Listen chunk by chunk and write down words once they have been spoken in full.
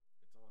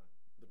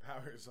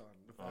power's on.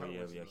 Oh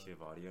yeah, we actually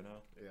have audio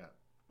now? Yeah.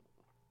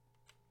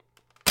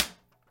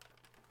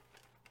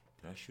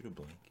 Did I shoot a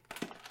blank?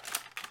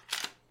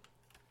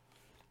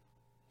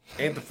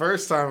 Ain't the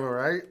first time,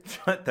 right?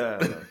 What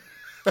the?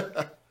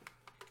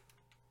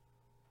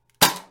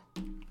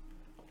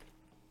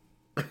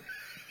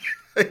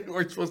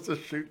 We're supposed to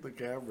shoot the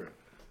camera.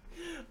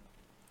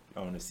 I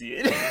want to see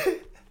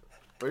it.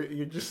 Wait,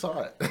 you just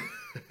saw it.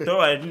 No,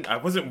 I didn't. I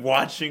wasn't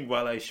watching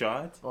while I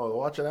shot. Oh,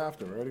 watch it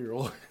after. Ready,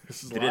 roll.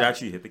 This is Did live. it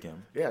actually hit the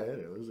camera? Yeah,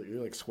 it was.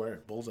 You're like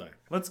square bullseye.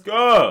 Let's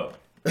go.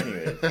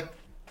 Anyway,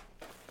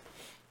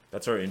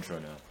 that's our intro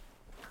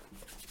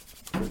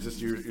now. Is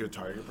this your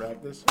target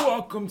practice?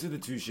 Welcome to the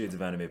Two Shades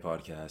of Anime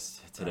podcast.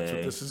 Today, That's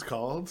what this is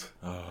called.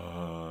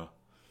 The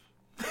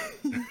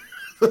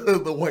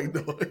white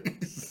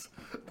noise.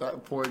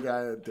 That poor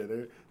guy at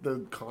dinner.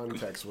 The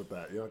context with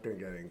that. You're not gonna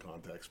get any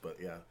context, but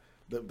yeah,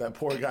 that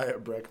poor guy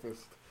at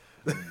breakfast.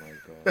 oh my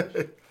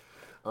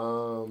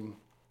gosh.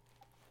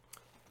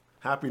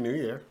 Happy New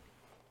Year.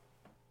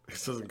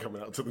 This isn't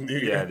coming out to the New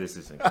Year. Yeah, this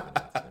isn't coming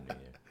out to the New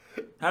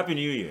Year. Happy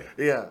New Year.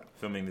 Yeah.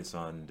 Filming this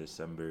on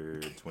December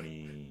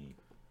 23rd.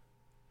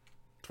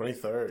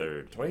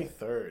 23rd.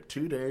 23rd.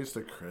 2 days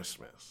to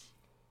Christmas.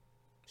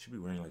 Should be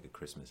wearing like a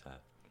Christmas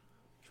hat.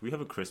 Should we have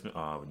a Christmas?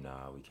 Oh,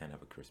 no, we can't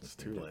have a Christmas.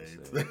 It's too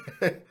episode.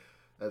 late.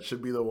 That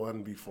should be the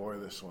one before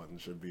this one.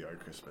 Should be our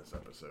Christmas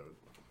episode.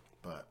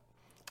 But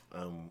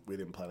we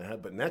didn't plan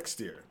ahead. But next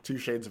year, Two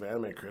Shades of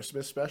Anime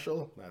Christmas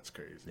special. That's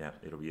crazy. Yeah,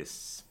 it'll be a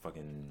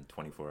fucking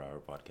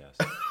 24-hour podcast.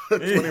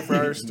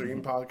 24-hour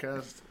stream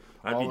podcast.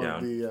 I'd be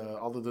down.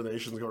 All the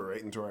donations go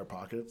right into our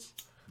pockets.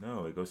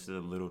 No, it goes to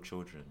the little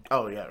children.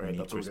 Oh yeah, right. Need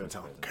That's what we're gonna Christmas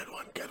tell them.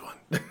 presents. Good one.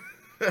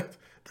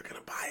 They're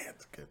gonna buy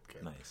it. Good.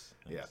 Nice.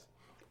 Yeah.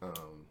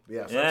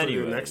 Yeah. So that's what we're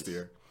doing next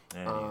year.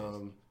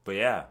 Anyways. But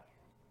yeah.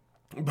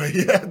 But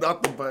yeah,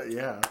 not the but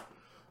yeah.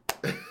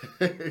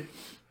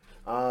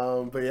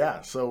 But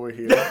yeah. So we're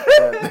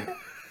here.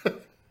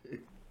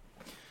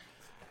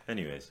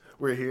 Anyways.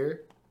 We're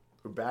here.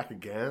 We're back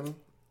again.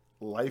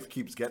 Life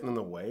keeps getting in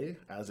the way,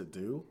 as it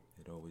do.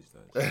 It always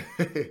does.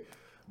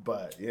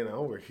 But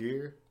we're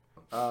here.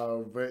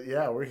 But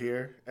yeah, we're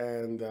here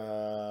and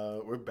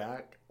we're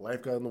back.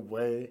 Life got in the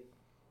way.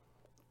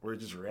 We're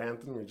just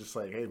ranting. We're just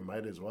like, hey,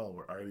 might as well.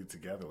 We're already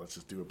together. Let's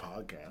just do a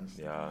podcast.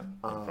 Yeah,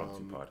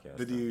 impromptu podcast.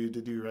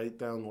 Did you write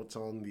down what's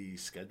on the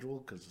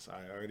schedule? Because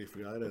I already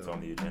forgot it. It's on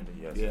the agenda.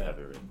 Yes, Yeah. I have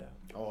it written down.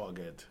 Oh,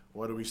 good.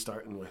 What are we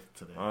starting with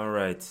today? All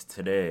right,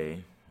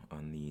 today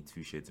on the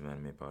Two Shades of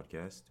Anime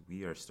podcast,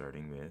 we are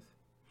starting with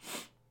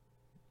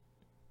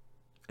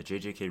a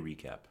JJK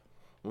recap.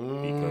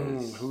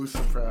 Because who's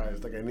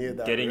surprised? Like I needed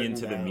that. Getting written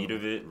into the down. meat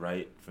of it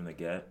right from the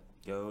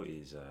get-go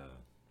is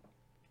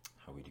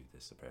how we do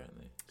this,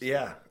 apparently.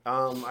 Yeah,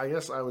 I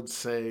guess I would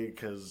say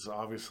because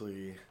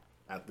obviously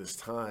at this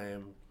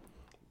time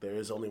there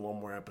is only one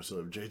more episode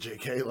of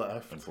JJK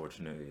left.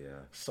 Unfortunately, yeah.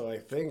 So I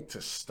think to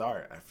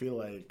start, I feel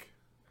like,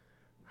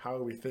 how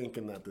are we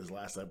thinking that this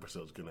last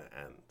episode is gonna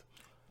end,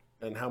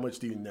 and how much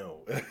do you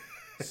know?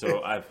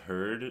 So I've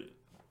heard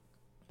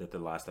that the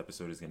last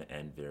episode is gonna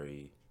end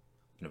in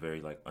a very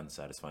like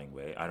unsatisfying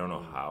way. I don't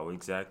know how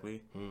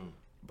exactly.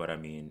 But I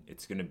mean,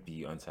 it's gonna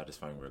be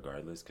unsatisfying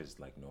regardless, because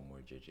like no more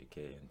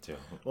JJK until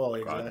God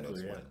exactly,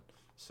 knows yeah. when.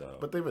 So,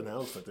 But they've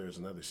announced that there's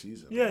another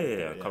season.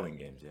 yeah, Culling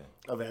Games, yeah.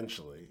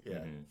 Eventually,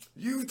 yeah.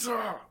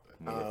 Utah.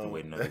 We have to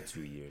wait another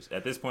 2 years.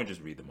 At this point,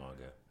 just read the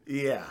manga.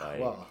 Yeah. Like-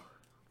 Well,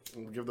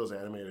 give those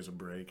animators a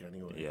break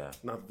anyway. Yeah.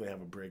 Not that they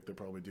have a break. They're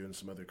probably doing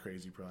some other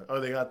crazy project. Oh,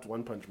 they got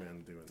One Punch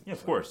Man doing. Yeah, of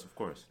so-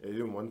 course. They're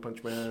doing One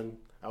Punch Man.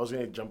 I was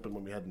gonna jump in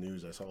when we had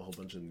news. I saw a whole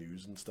bunch of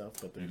news and stuff.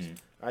 But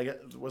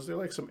was there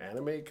like some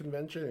anime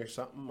convention or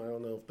something? I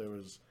don't know if there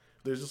was.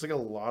 There's just like a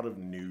lot of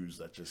news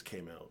that just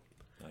came out.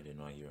 I did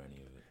not hear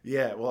any of it.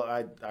 Yeah, well,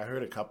 I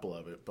heard a couple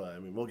of it, but I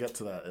mean, we'll get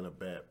to that in a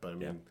bit. But I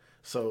mean,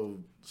 so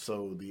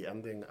the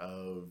ending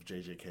of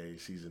JJK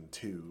season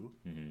 2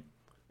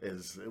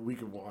 is we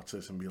could watch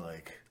this and be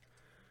like,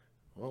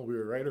 well, we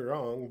were right or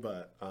wrong,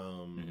 but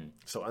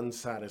so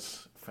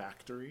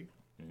unsatisfactory.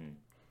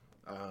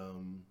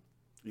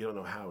 You don't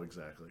know how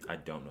exactly. I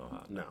don't know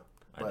how. No,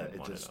 I but didn't it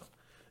want to just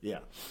know.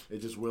 it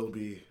just will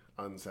be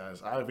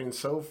unsatisfying. I mean,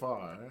 so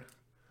far.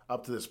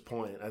 Up to this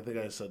point, I think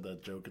I said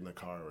that joke in the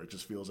car where it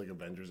just feels like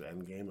Avengers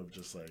Endgame of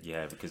just like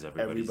Yeah, because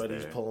everybody's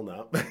there. pulling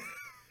up.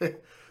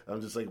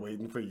 I'm just like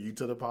waiting for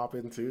Yuta to pop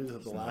in too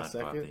at the last not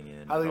second. popping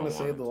in. How are they I gonna don't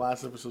say want the him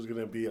last episode's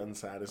gonna be I don't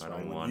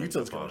unsatisfying when want him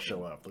Yuta's to gonna pop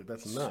show in. up? Like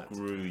that's nuts.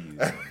 Screw you,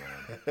 man.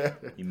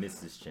 You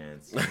missed this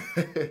chance.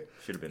 Should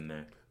have been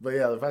there. But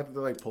yeah, the fact that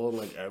they're like pulling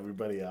like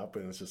everybody up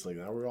and it's just like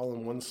now we're all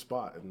in one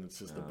spot and it's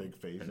just a big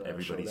phase. And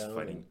everybody's showdown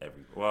fighting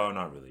well,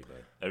 not really,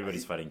 but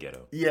everybody's fighting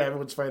Ghetto. Yeah,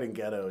 everyone's fighting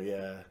Ghetto.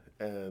 Yeah,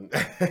 and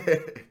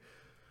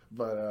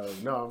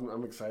But no,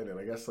 I'm excited.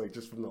 I guess like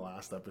just from the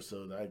last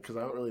episode, because I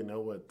don't really know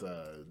what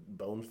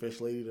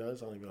Bonefish lady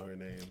does. I don't even know her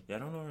name. Yeah, I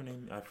don't know her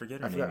name. I forget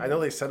her name. I know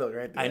they said it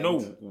right. At the I end.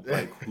 know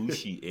like who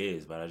she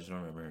is, but I just don't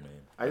remember her name.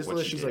 I just what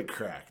know she she's did. like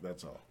cracked.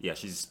 That's all. Yeah,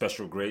 she's a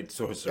special grade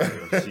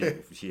sorcerer.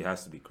 she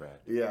has to be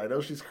cracked. Yeah, I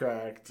know she's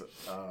cracked.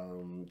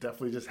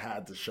 Definitely just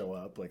had to show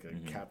up like a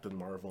Captain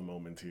Marvel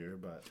moment here.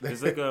 But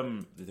There's like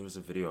there was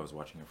a video I was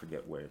watching. I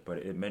forget where, but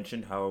it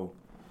mentioned how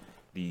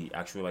the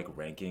actual like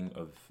ranking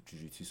of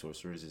Jujutsu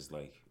sorcerers is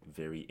like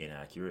very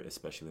inaccurate,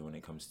 especially when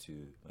it comes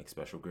to like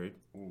special grade.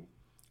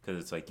 Because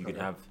it's like you can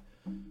have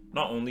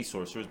not only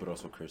sorcerers but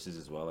also curses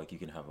as well. Like you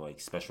can have like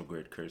special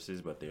grade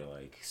curses, but they're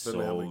like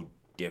so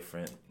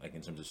different, like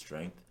in terms of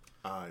strength.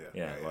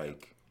 Yeah,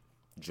 like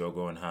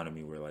Jogo and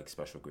Hanami were like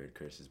special grade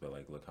curses, but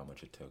like look how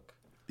much it took.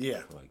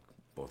 Yeah, for, like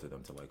both of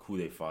them to like who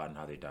they fought and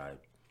how they died,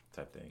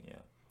 type thing. Yeah.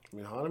 I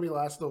mean Hanami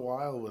lasted a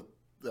while with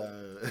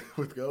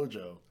with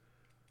Gojo.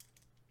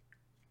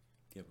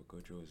 Yeah, but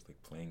Gojo is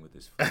like playing with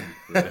his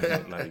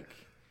food, like.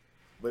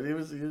 But they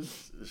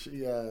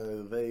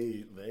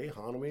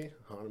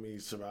Hanami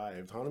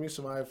survived. Hanami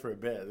survived for a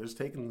bit. It was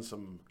taking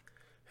some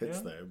hits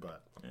there,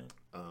 but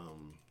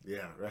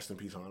rest in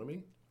peace,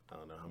 Hanami. I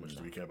don't know how much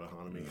do we care about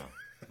Hanami.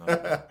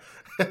 No.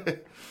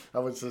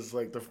 How much does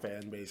like the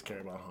fan base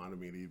care about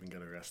Hanami to even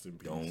get a rest in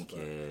peace? Don't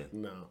care.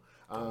 No.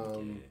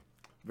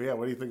 But yeah,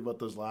 what do you think about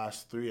those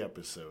last 3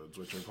 episodes,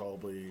 which are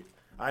probably?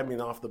 I mean,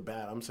 off the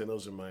bat, I'm saying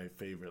those are my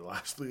favorite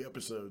last 3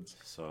 episodes.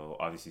 So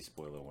obviously,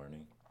 spoiler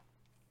warning.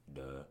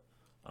 Duh.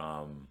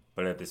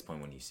 But at this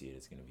point, when you see it,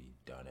 it's gonna be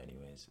done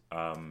anyways.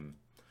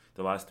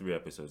 The last 3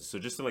 episodes. So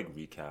just to like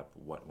recap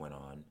what went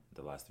on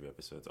the last 3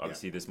 episodes.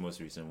 Obviously, this most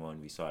recent one,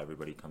 we saw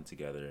everybody come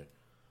together.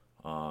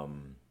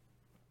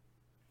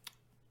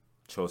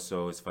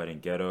 Choso is fighting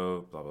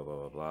Geto. Blah blah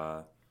blah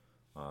blah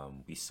blah.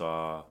 We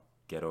saw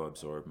Geto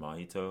absorb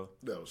Mahito.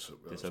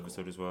 This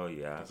episode cool. As well.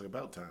 Yeah, it's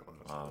about time.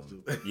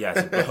 Yeah,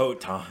 it's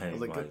about time. I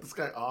was like, get this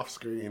guy off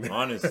screen.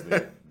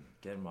 Honestly,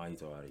 get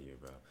Mahito out of here,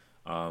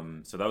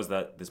 bro. So that was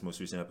this most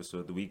recent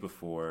episode. The week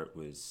before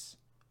was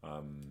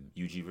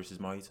Yuji versus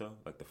Mahito,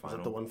 like the final.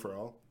 Was it the One for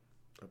All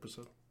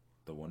episode?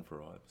 The One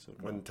for All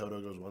episode. When Toto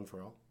goes One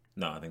for All?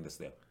 No, I think that's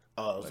the.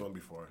 Oh, it was one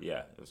before. Yeah,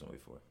 it was one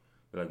before.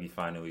 But like we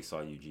finally saw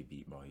Yuji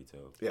beat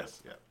Mahito.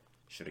 Yes, yeah.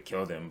 Should have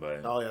killed him,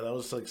 but. Oh yeah, that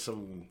was like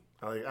some.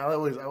 I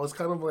was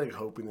kind of like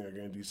hoping they were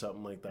gonna do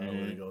something like that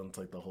where they go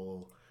into like the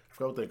whole. I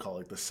forgot what they call it,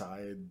 like the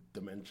side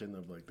dimension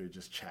of like they're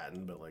just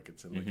chatting, but like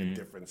it's in like a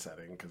different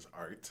setting because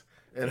art.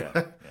 And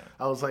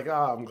I was like,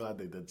 I'm glad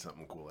they did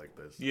something cool like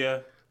this. Yeah.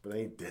 But then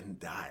he didn't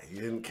die. He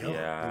didn't kill him.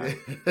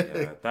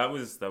 Yeah. That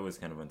was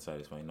kind of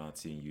unsatisfying not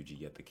seeing Yuji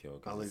get the kill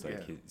because it's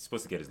like he's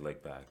supposed to get his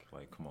leg back.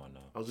 Like, come on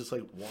now. I was just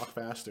like, walk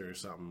faster or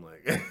something.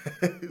 Like,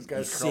 this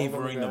guy's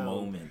savoring the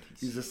moment.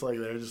 He's just like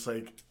they're just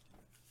like.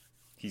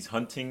 He's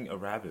hunting a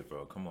rabbit,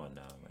 bro. Come on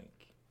now,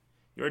 like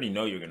you already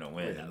know you're gonna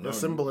win. Yeah, the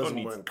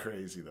symbolism went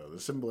crazy though. The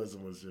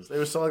symbolism was just—it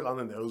was so like on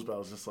the nose, but I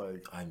was just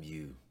like, "I'm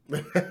you.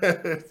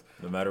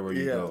 No matter where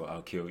you go,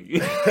 I'll kill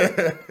you."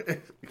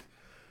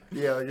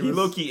 Yeah, like he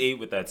low-key ate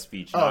with that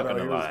speech. Not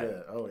gonna lie.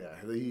 Oh yeah,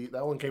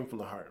 that one came from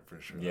the heart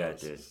for sure. Yeah, it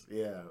did.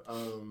 Yeah,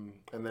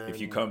 and then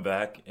if you come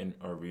back and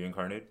are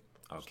reincarnated,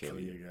 I'll kill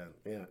you again.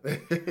 Yeah,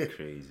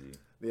 crazy.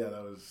 Yeah,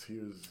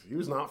 he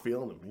was not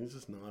feeling him. He's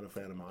just not a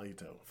fan of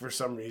Mahito for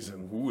some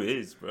reason. Who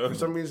is, bro? For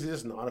some reason, he's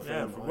just not a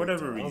fan of Mahito. For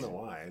whatever reason. I don't know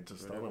why. I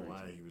don't know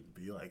why he would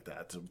be like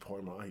that to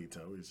poor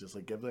Mahito. He's just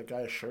like, give that guy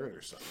a shirt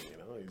or something, you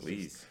know?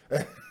 Please.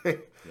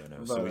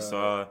 So we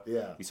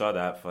saw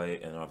that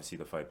fight, and obviously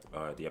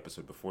the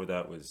episode before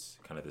that was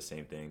kind of the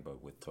same thing,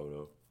 but with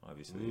Toto.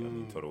 Obviously, I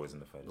mean, Toto was in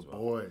the fight as well.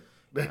 Boy.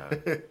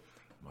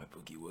 My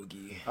boogie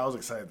woogie. I was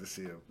excited to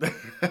see him.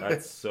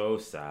 That's so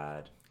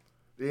sad.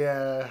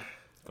 Yeah.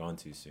 Gone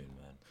too soon,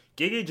 man.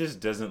 Gege just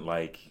doesn't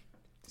like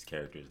his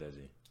characters, does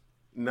he?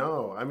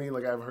 No, I mean,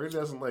 like I've heard he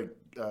doesn't like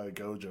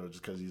Gojo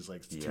just because he's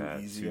like too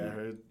easy. I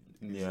heard.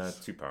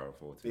 Too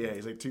powerful.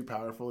 He's like too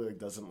powerful. He like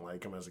doesn't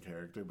like him as a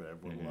character, but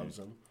everyone loves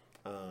him.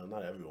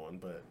 Not everyone,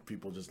 but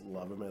people just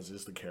love him as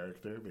just a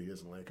character, but he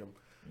doesn't like him.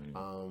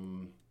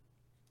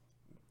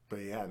 But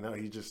yeah, no,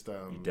 he just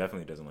he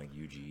definitely doesn't like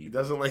Yuji. He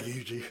doesn't like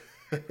Yuji.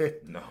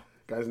 No,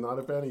 guy's not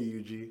a fan of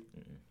Yuji.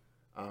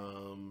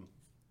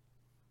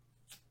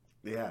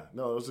 Yeah,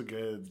 no, it was a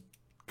good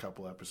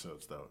couple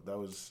episodes though.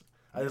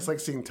 I just like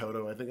seeing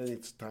Toto. I think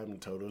anytime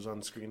Toto's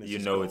on screen,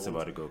 it's gold. It's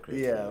about to go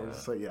crazy. Yeah,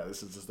 it's like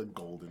this is just a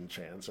golden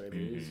chance right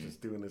here. He's just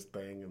doing his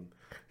thing, and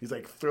he's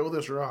like, throw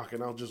this rock,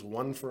 and I'll just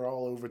one for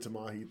all over to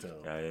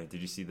Mahito. Yeah.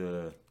 Did you see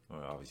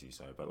obviously you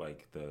saw it, but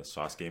like the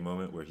Sasuke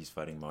moment where he's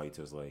fighting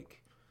Mahito's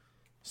like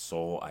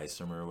soul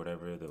isomer or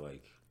whatever, the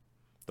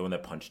one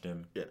that punched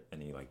him,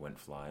 and he like went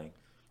flying.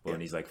 Well,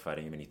 when he's like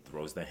fighting him and he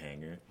throws the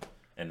hanger.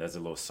 And there's a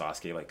little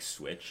Sasuke like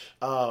switch.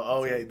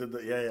 Oh yeah,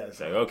 yeah. It's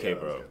like, okay,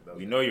 bro,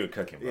 we know you're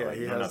cooking, bro. Like,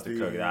 you don't have to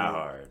cook that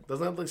hard.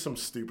 Doesn't have like some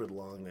stupid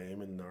long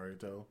name in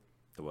Naruto?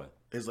 The what?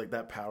 Is like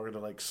that power to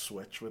like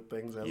switch with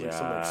things. It has like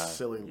some like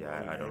silly long name.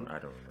 I don't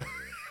remember.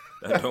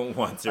 I don't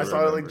want to. I saw it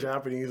remember. like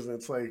Japanese, and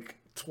it's like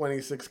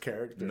 26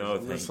 characters. No,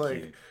 I'm just thank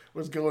like, you.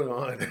 what's going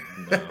on?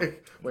 No.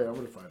 Wait, I'm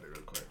gonna find it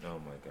real quick. Oh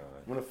my god.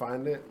 I'm gonna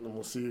find it, and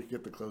we'll see who can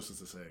get the closest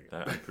to saying it.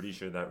 I'm pretty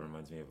sure that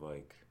reminds me of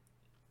like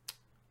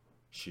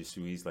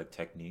Shisui's like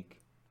technique.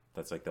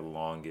 That's like the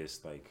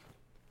longest like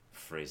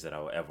phrase that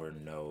I'll ever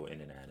know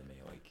in an anime.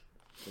 Like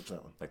What's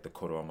that one? like the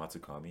Korowa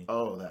Matsukami.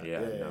 Oh, that.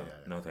 Yeah, Yeah.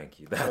 no, thank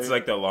you. That's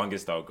like the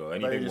longest I'll go. But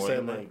Anything you're just more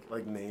saying than that?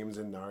 like names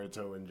in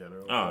Naruto in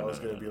general. Oh, I no, was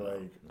no, gonna no, be no,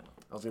 like, no.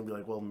 I was gonna be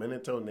like, well,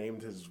 Minato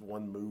named his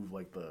one move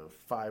like the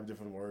 5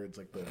 different words,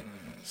 like the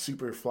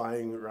super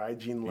flying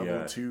Raijin level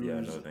Yeah, 2, yeah,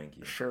 no, thank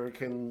you.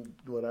 Shuriken,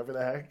 whatever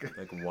the heck.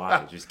 Like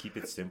why? Just keep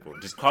it simple.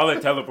 Just call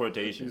it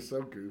teleportation. He's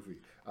so goofy.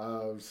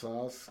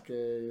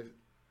 Sasuke.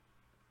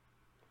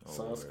 Oh,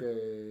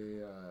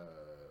 Sasuke.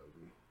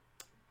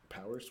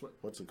 Power switch.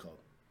 What's it called?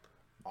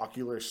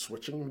 Ocular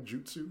switching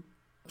jutsu.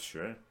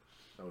 Sure.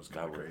 That was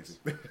kind of That crazy.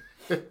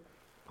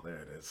 There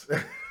it is.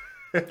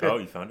 Oh,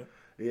 you found it?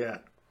 Yeah.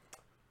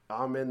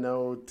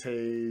 Amino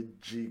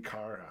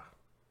Tejikara.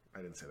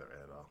 I didn't say that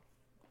right at all.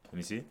 Let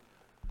me see.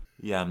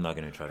 Yeah, I'm not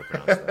gonna try to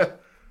pronounce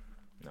that.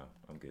 No,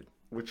 I'm good.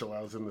 Which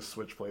allows him to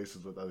switch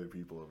places with other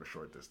people over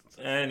short distances.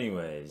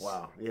 Anyways.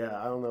 Wow. Yeah,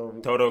 I don't know.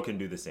 Toto can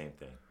do the same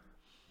thing.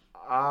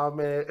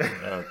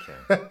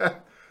 Okay.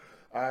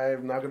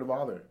 I'm not going to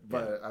bother.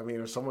 But, I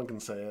mean, if someone can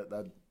say it,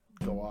 that'd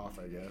go off,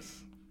 I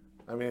guess.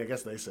 I mean, I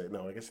guess they say it.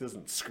 No, I guess he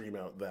doesn't scream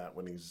out that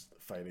when he's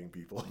fighting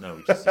people. No,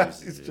 he just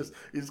uses He's it. just,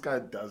 he just kind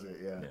of does it,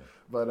 yeah. Yeah.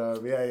 But,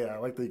 I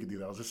like that you could do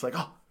that. I was just like,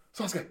 oh,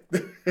 Sasuke.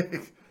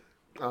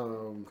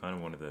 Kind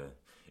of one of the.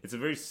 It's a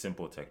very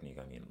simple technique.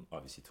 I mean,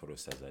 obviously Toto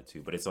says that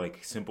too, but it's like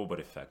simple but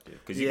effective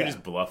because you Yeah. can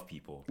just bluff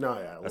people. No,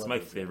 yeah. I That's love my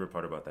it. favorite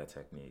part about that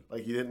technique.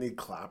 Like, you didn't need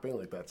clapping.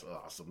 Like, that's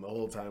awesome. The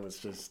whole time it's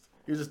just,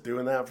 you're just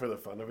doing that for the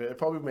fun of it. It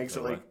probably makes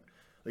it Yeah, like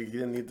you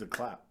didn't need to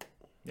clap.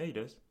 Yeah, he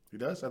does. He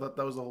does? I thought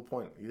that was the whole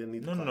point. He didn't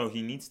need to clap. No.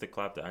 He needs to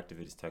clap to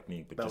activate his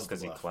technique, but That just was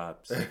the because he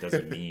bluff. claps, it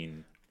doesn't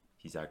mean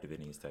he's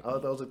activating his I technique.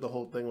 thought that was like the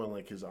whole thing when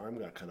like his arm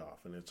got cut off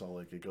and it's all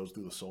like it goes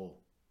through the soul.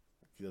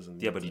 He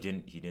doesn't. Yeah, need but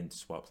to- he didn't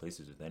swap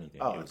places with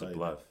anything. Oh, it I was a thought he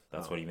bluff. did.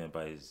 That's what he meant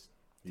by his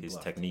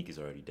bluffed. technique is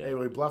already dead. Hey,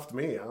 well, he bluffed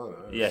me. I don't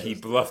know. It's Yeah, he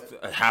just-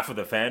 bluffed half of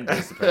the fan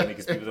base apparently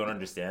because people don't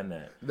understand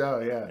that. No,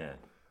 yeah. Yeah.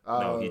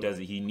 No, he does.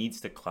 He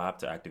needs to clap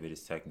to activate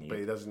his technique. But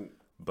he doesn't.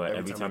 But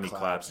every time he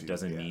claps, he-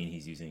 doesn't yeah. mean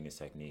he's using his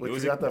technique. Which It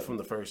was we got that from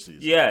the first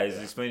season. yeah, it's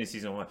explained in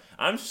season 1.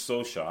 I'm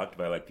so shocked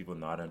by like people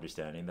not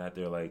understanding that.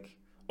 They're like,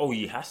 oh,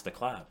 he has to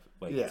clap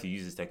like Yeah. to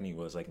use his technique.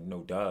 Well, it's like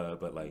no duh,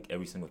 but like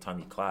every single time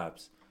he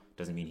claps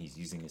doesn't mean he's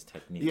using his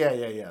technique. Yeah.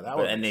 That But,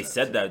 would and make they sense.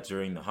 said that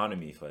during the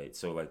Hanami fight.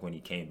 So like when he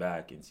came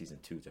back in season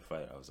 2 to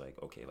fight, I was like,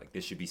 okay, like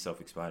this should be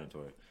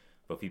self-explanatory.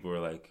 But people were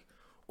like,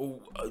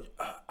 oh,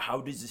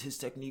 how does his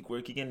technique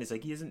work again? It's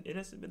like it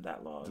hasn't been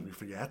that Did long. we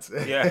forget?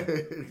 Yeah,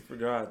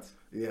 forgot.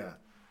 Yeah.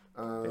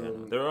 Yeah,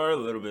 no. There are a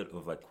little bit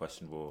of like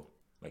questionable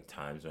like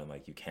times when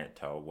like you can't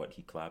tell what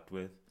he clapped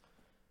with,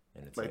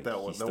 and it's Like that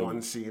he's one, the still-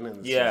 one scene. And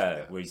it's yeah,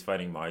 just, where he's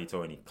fighting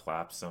Mahito and he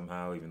claps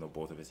somehow, even though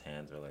both of his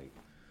hands are like.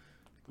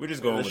 We're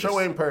just going. The with show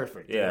this. ain't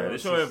perfect. Yeah, you know, the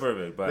it's show ain't just-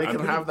 perfect, but They I'm can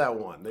pretty- have that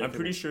one. I'm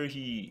pretty sure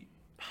he.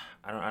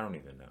 I don't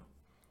even know.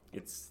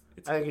 It's.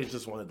 I think he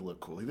just wanted to look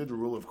cool. He did the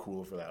rule of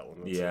cool for that one.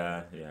 That's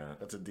Yeah.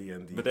 That's a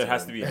D&D. But there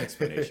has to term. be an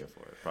explanation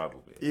for it,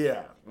 probably.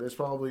 Yeah, there's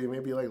probably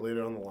maybe like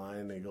later on the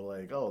line they go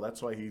like, oh,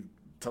 that's why he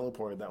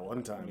teleported that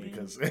one time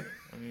because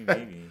I mean,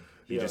 maybe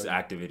he Yeah. just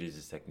activated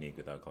his technique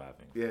without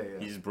clapping. Yeah.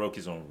 He just broke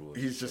his own rules.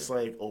 he's just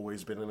like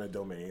always been in a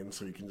domain,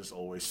 so he can just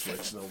always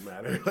switch no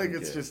matter. Like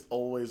it's Yeah. just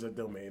always a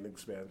domain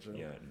expansion.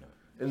 Yeah. No.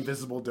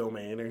 Invisible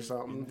domain or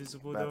something.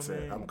 Invisible That's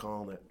domain. it. I'm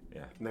calling it.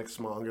 Yeah. Next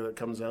manga that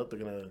comes out, they're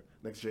gonna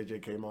next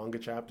JJK manga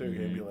chapter. They're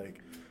Mm-hmm. gonna be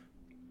like,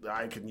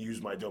 I can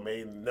use my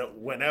domain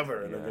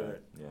whenever, and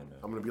Yeah.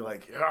 I'm No. gonna be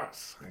like,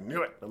 yes, I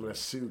knew it. I'm gonna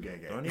sue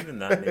Gege. There aren't even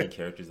that many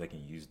characters that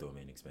can use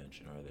domain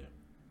expansion, are there?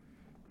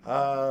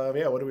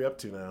 Yeah. What are we up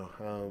to now?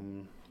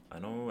 I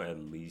know at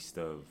least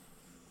of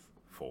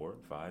 4,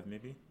 5,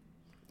 maybe.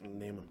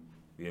 Name them.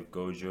 We have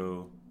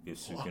Gojo. We have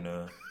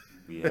Sukuna.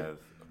 We have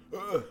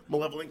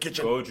Malevolent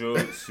Kitchen. Gojo,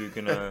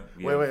 Sukuna.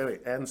 We have,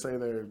 Wait, and say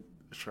their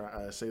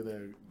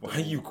Why are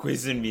you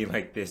quizzing me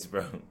like this,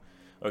 bro?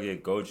 Okay,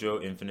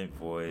 Gojo, Infinite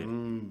Void.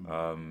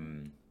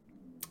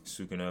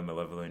 Sukuna,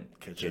 Malevolent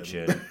Kitchen.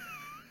 Kitchen.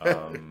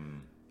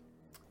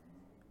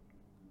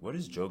 What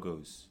is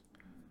Jogo's?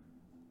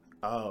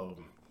 Oh,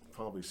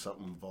 probably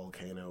something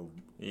volcano.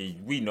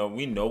 We know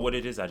what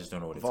it is. I just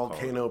don't know what it's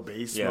Volcano called.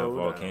 base Yeah, mode.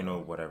 volcano,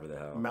 whatever the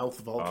hell. Mouth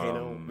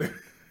volcano.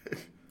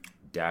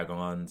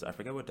 Dagons. I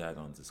forget what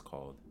Dagons is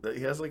called.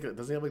 He has like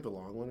doesn't he have like the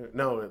long one?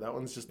 No, that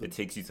one's just the. It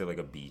takes you to like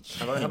a beach.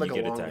 I thought it had and like you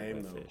a get long attacked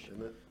name by though, fish.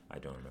 isn't it? I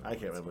don't remember. I what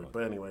can't it's remember. called.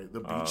 But anyway, the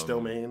beach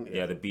domain.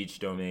 Yeah, the beach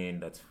domain.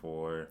 That's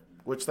for.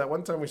 Which that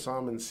one time we saw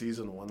him in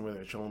season 1 where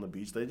they're chilling on the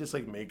beach, they just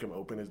like make him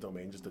open his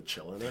domain just to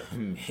chill in it.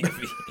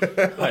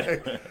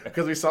 Maybe.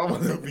 Because we saw him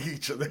on the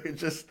beach and they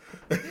just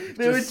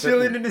They were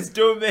chilling in his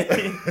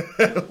domain.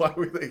 why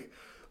were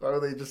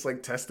they just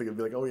like testing and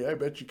be like, oh yeah, I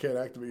bet you can't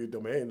activate your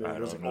domain. And I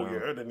he was like, don't oh know.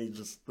 yeah. And then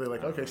they're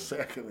like, okay,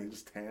 sick. And they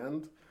just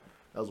tanned.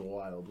 That was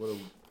wild.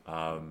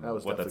 That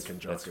was definitely that's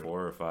Kenjaku.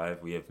 4 or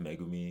 5. We have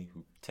Megumi,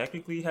 who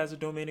technically has a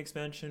domain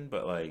expansion,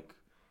 but like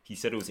he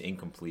said it was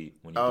incomplete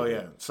when he Oh did yeah.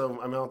 it. So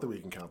I don't think we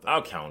can count that.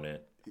 I'll count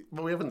it.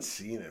 But we haven't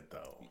seen it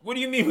though. What do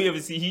you mean we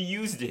haven't seen? He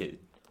used it.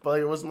 But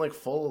like, it wasn't like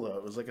full though.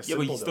 It was like a Yeah,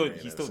 simple but he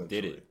domain, still did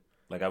essentially. it.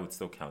 Like I would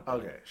still count that.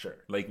 Okay, sure.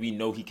 Like we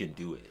know he can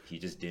do it. He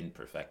just didn't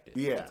perfect it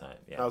Yeah. at the time.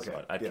 Yeah. Okay,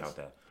 So I'd yes. count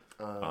that.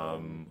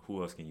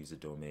 Who else can use a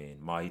domain?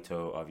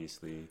 Mahito,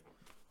 obviously.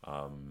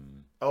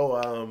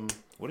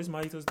 What is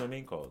Mahito's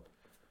domain called?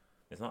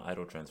 It's not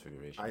Idol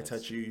Transfiguration. I That's-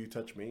 touch you, you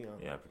touch me. Huh?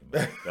 Yeah,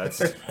 pretty much.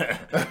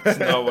 That's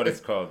not what it's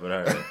called, but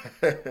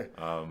alright.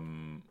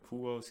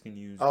 Who else can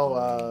use?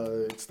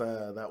 It's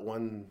that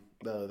one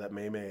that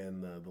Mei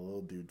and the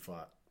little dude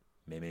fought.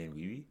 Mei and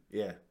Wee?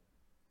 Yeah.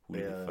 Who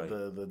did they fight?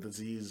 The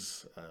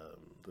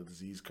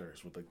disease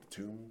curse with like the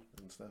tomb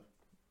and stuff.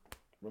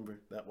 Remember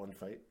that one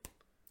fight?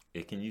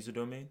 It can use a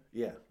domain.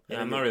 Yeah.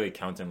 Yeah, I'm not really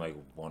counting like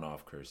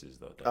one-off curses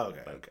though. Oh, okay,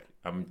 Like,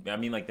 okay. I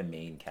mean like the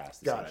main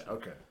cast. Got it. essentially.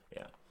 Okay.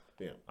 Yeah.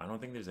 Yeah. I don't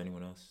think there's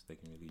anyone else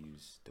that can really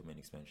use domain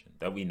expansion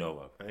that we know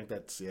of. I think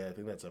that's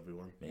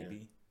everyone. Maybe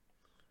Yeah.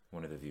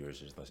 one of the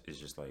viewers is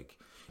just like,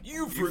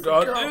 you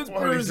forgot this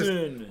Or he's just,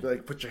 person.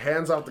 like, put your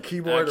hands off the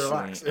keyboard.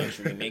 Relax.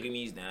 Actually,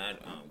 Megumi's dad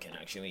can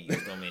actually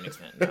use domain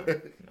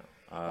expansion.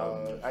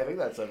 No. I think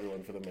that's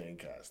everyone for the main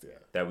cast. Yeah.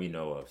 That we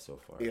know of so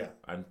far. Yeah.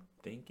 I'm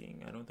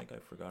thinking. I don't think I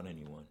forgot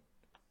anyone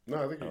No,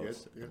 I think you're good.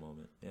 else at Yeah. the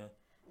moment. Yeah.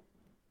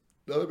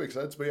 No, that makes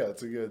sense. But yeah,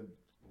 it's a good.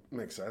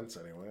 Makes sense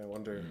anyway. I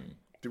wonder.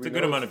 Do It's a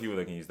good amount of people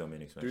that can use domain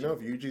Do expansion. you know if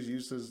Yuji's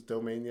used his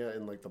domain yet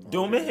in like the manga?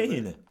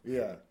 Domain.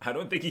 Yeah. I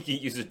don't think he can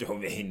use a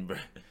domain, bro.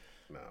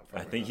 No. I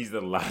probably think not. he's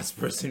the last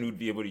person who'd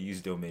be able to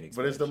use domain expansion.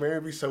 But his domain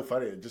would be so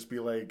funny. It'd just be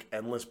like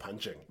endless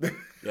punching.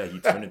 Yeah, he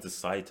turned into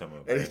Saitama.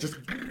 And bro. it's just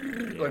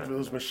like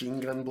those machine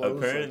gun blows.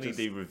 Apparently, like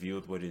they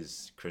revealed what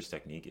his curse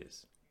technique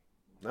is.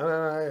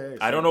 No.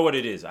 I don't know what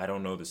it is. I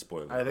don't know the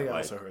spoiler. I think I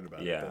Like, also heard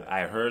about it, Yeah, but-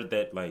 I heard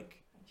that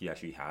like he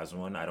actually has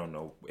one. I don't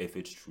know if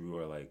it's true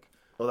or like.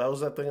 Well, that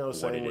was that thing I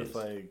was What saying it with is.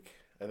 like.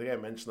 I think I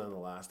mentioned on the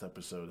last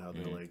episode how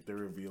they're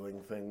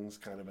revealing things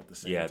kind of at the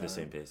same Yeah, time. at the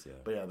same pace. Yeah.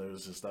 But yeah, there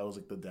was just that was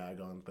like the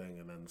Dagon thing,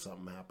 and then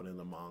something happened in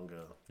the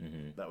manga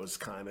Mm-hmm. that was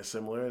kind of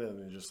similar, and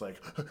you're just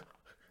like,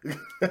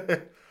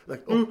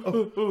 like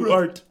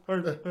art.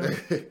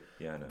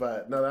 Yeah, I know.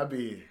 But no, that'd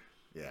be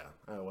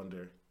I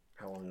wonder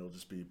how long it'll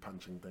just be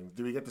punching things.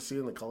 Do we get to see it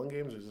in the Cullen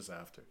games, or is this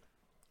after?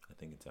 I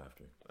think it's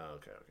after. Oh,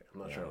 okay. I'm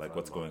not Yeah, sure. like if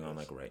what's I'm going on on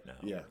this. like right now.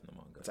 Yeah. in the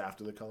manga. It's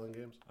after the Cullen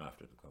games.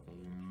 After the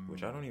Cullen games,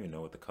 which I don't even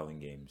know what the Cullen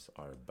games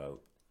are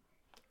about.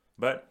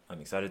 But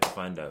I'm excited to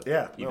find out.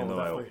 Yeah, even no, though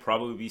I will definitely.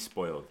 probably be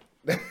spoiled.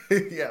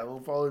 Yeah, we'll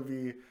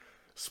probably be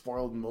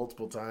spoiled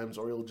multiple times,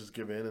 or you'll just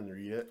give in and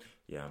read it.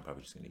 Yeah, I'm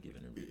probably just gonna give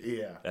in and read it.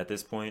 Yeah, At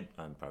this point,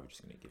 I'm probably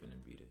just gonna give in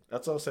and read it.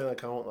 that's what I was saying. I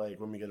kind of want, like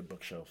when we get a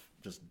bookshelf,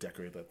 just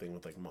decorate that thing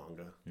with like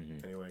manga.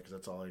 Mm-hmm. Anyway, because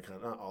that's all I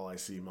not all I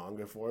see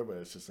manga for, but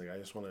it's just like I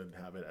just want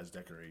to have it as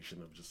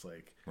decoration of just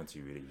like Once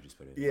you read it, you just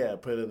put it. yeah,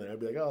 put it in there. I'd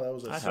be like, oh, that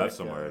was a I sick, have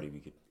some already. We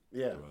could.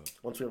 Yeah, throw out.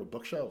 once we have a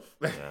bookshelf.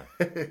 Yeah.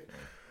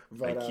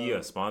 But,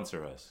 IKEA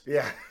sponsor us.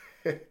 Yeah.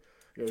 Yeah,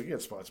 we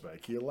get sponsored by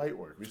IKEA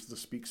Lightwork. We used to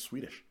speak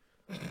Swedish.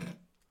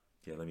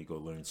 Yeah, let me go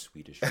learn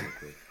Swedish real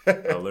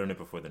quick. I'll learn it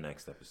before the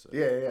next episode.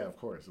 Yeah, of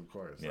course.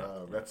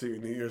 Yeah. That's your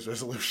New Year's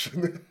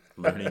resolution.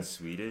 Learning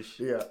Swedish.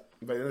 Yeah,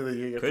 by the end of the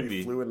year, you have Could to be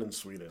be. fluent in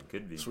Sweden.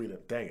 Could be. Sweden.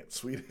 Dang it,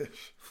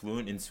 Swedish.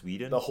 Fluent in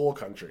Sweden. The whole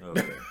country.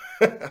 Okay.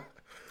 I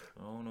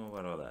don't know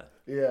about all that.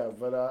 Yeah,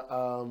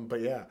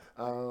 but yeah,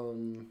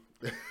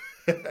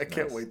 I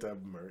can't Nice. wait to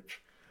have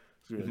merch.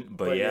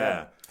 But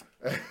yeah.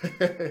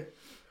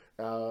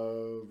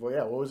 Well,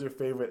 yeah. What was your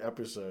favorite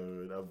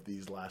episode of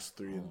these last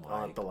three?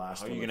 Not the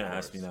last. How are one, you of gonna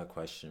ask me course. that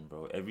question,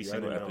 bro? Every Yeah, I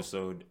single didn't know.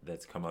 episode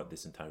that's come out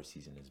this entire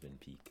season has been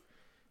peak.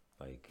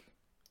 Like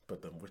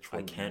But then which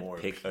one? I can't more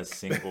pick a peak?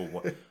 single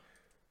one.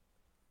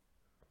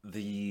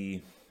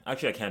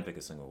 Actually, I can't pick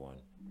a single one.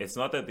 It's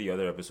not that the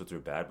other episodes were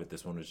bad, but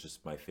this one was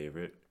just my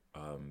favorite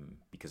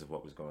because of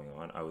what was going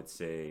on. I would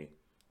say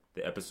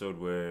the episode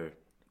where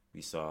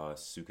we saw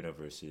Sukuna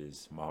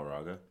versus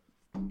Maharaga,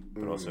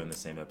 but also in the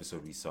same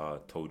episode we saw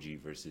Toji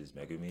versus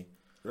Megumi. Is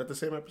that the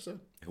same episode?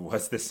 It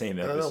was the same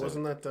I episode. don't know.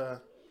 Wasn't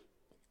that?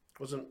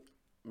 Wasn't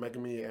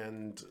Megami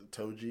and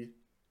Toji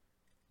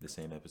The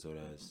same episode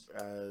as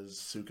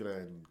Sukuna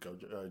and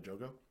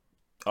Jogo?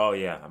 Oh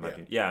yeah,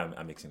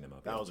 I'm mixing them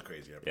up. That yeah. was a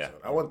crazy episode.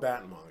 Yeah. I want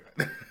that in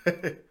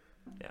manga.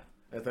 Yeah.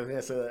 I think I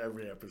say that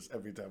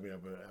every time we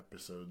have an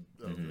episode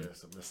of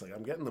this. I'm just like,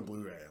 I'm getting the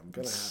Blu-ray. I'm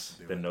gonna have to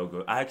do The it. no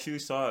go. I actually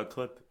saw a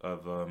clip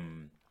of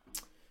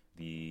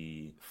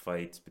the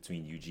fight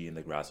between Yuji and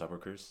the Grasshopper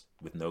Curse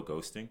with no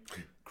ghosting.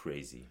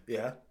 Crazy.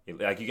 Yeah.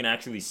 Like you can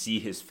actually see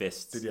his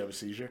fists. Did you have a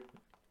seizure?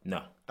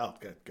 No. Oh,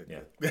 good. Yeah.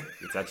 good.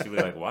 It's actually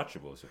like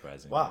watchable,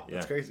 surprisingly. Wow, Yeah.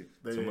 that's crazy.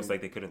 It's almost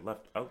like they could have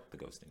left out the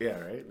ghosting. Yeah,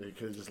 right. They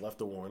could have just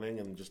left a warning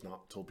and just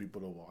not told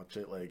people to watch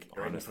it, like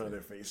right in front of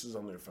their faces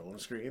on their phone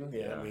screen.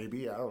 Yeah, Yeah.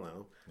 maybe I don't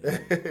know,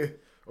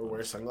 or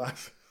wear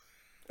sunglasses.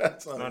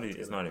 That's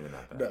It's not even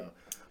that bad.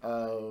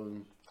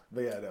 No.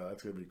 But yeah, no,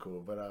 that's gonna be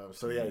cool. But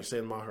so yeah, you're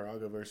saying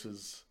Maharaga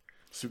versus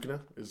Sukuna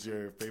is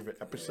your favorite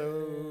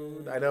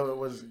episode. I know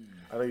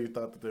you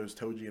thought that there was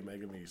Toji and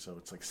Megami, so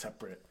it's like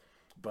separate.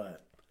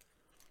 But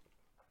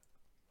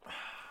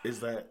is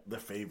that the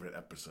favorite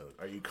episode?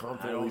 Are you I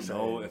confidently don't saying?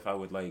 know if I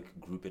would like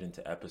group it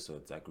into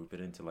episodes. I group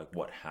it into like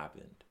what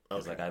happened.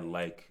 Because like I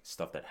like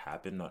stuff that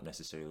happened, not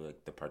necessarily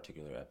like the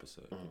particular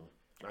episode.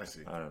 I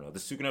see. I don't know. The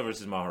Sukuna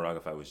versus Mahoraga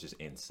fight was just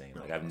insane.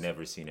 Like I've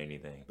never seen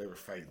anything. They were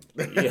fighting.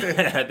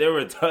 Yeah, they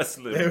were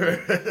tussling.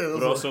 It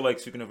But also like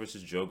Sukuna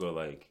versus Jogo,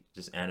 like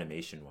just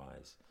animation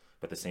wise.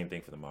 But the same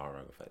thing for the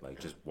Mahoraga fight.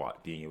 Like just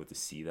being able to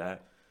see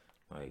that,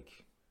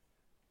 like,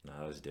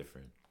 that was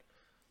different.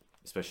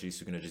 Especially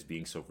Sukuna just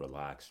being so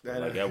relaxed.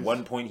 Like at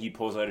one point he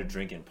pulls out a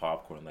drink and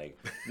popcorn. Like,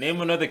 name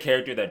another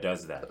character that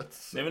does that.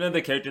 Name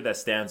another character that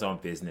stands on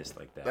business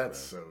like that. That's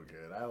so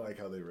good. I like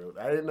how they wrote.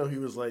 I didn't know he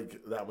was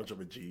like that much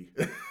of a G.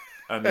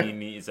 I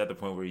mean, he's at the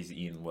point where he's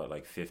eating what,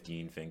 like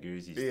 15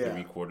 fingers. He's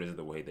 3/4 of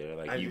the way there.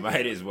 Like he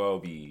might as well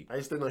be. I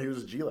just didn't know he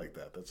was a G like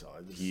that. That's all.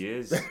 He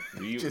is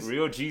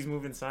real G's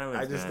move in silence.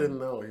 I just didn't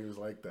know he was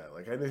like that.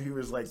 Like I knew he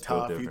was like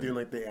tough. He doing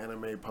like the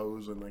anime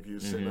pose and like he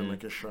was sitting in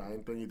like a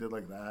shrine thing. He did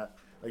like that.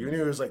 Like you knew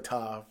he was like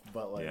tough,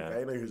 but like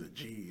I knew he was a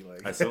G.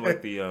 Like I still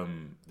like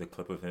the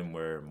clip of him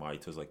where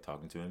Mahito's like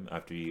talking to him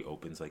after he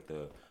opens like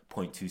the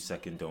 0.2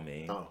 second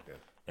domain. Oh, okay.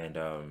 And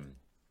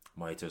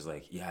Mahito's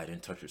like, yeah, I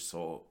didn't touch your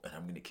soul, and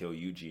I'm gonna kill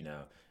Yuji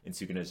now. And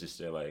Sukuna's just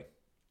there like,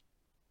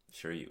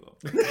 sure you will.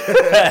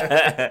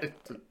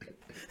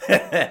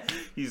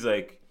 He's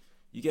like,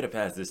 you get a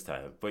pass this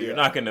time, but you're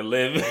not gonna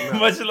live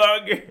much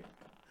longer.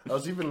 I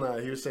was even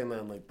he was saying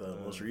that in like the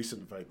most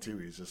recent fight too.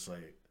 He's just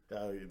like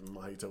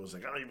Mahito was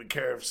like, I don't even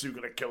care if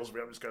Sukuna kills me.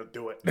 I'm just gonna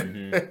do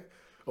it.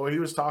 Oh, he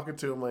was talking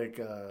to him like,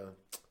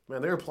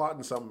 man, they were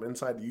plotting something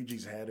inside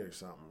Yuji's head or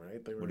something,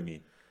 right? They were. What do you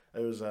mean? It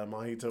was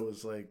Mahito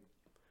was like,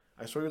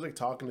 I swear he was like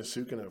talking to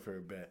Sukuna for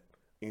a bit.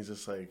 And he's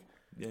just like,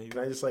 can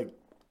I just like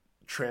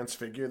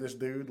transfigure this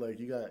dude? Like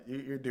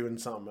you're doing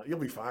something. You'll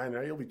be fine,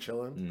 right? You'll be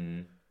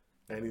chilling.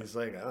 And he's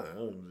like, I don't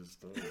know.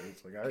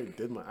 It's like I already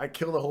did I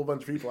killed a whole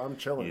bunch of people. I'm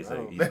chilling. He's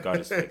like, he's got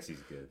his fix.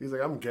 He's good. He's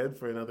like, I'm good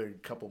for another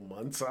couple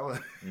months. I'll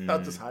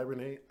just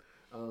hibernate.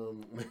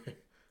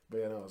 But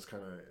yeah, no, I was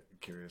kind of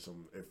curious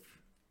if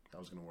that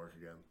was gonna work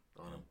again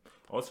on him.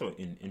 Also,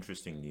 in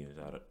interesting news,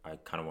 I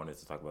kind of wanted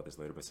to talk about this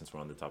later, but since we're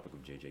on the topic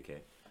of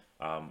JJK,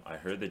 I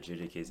heard that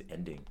JJK is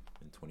ending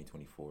in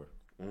 2024.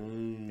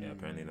 Yeah,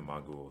 apparently the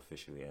manga will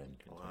officially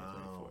end in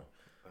 2024.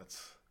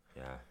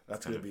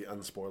 That's gonna be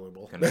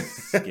unspoilable. Kind of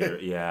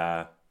scary.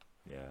 Yeah.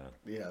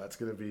 That's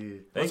gonna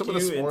be. Thank you,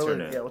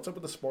 internet. Yeah, what's up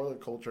with the spoiler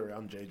culture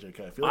around JJK?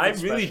 I feel I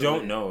really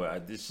don't know.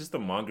 It's just the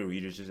manga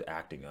readers just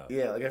acting up.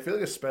 Yeah, like I feel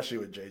like especially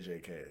with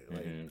JJK,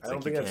 like I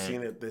don't think I've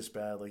seen it this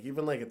bad. Like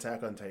even like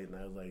Attack on Titan,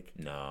 I was like,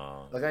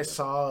 no. Like I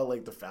saw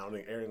like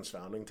Aaron's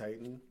founding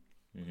Titan.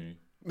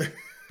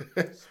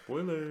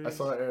 Spoilers. I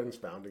saw Aaron's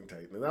founding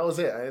Titan, and that was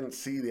it. I didn't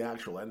see the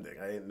actual ending.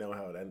 I didn't know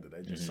how it ended.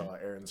 I just saw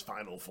Aaron's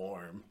final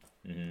form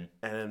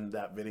and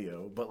that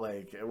video. But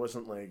like, it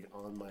wasn't like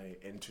on my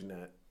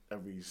internet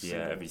every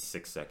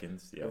 6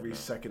 seconds. Yeah, every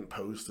second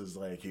post is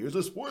like, here's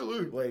a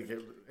spoiler. Like,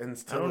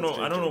 I don't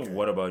know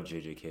what about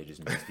JJK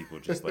just makes people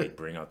just like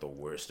bring out the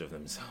worst of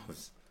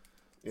themselves.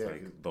 It's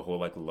like the whole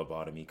like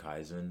lobotomy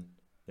Kaizen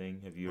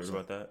thing. Have you heard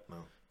about that?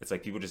 No. It's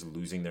like people just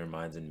losing their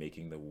minds and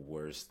making the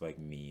worst like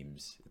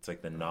memes. It's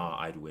like the "Nah,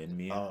 I'd win"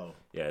 meme. Oh,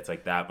 yeah, it's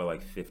like that, but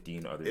like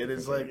 15 other.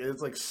 It's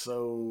like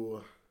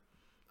so.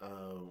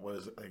 What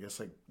is it? I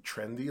guess like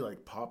trendy,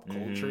 like pop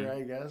culture.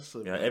 I guess.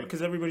 Yeah,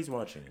 because everybody's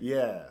watching.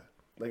 Yeah,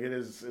 like it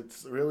is.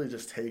 It's really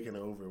just taken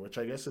over. Which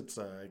I guess it's.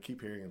 I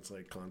keep hearing it's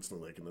like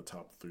constantly like in the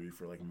top 3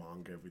 for like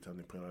manga every time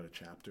they put out a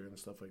chapter and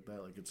stuff like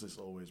that. Like it's just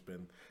always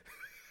been.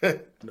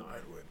 No,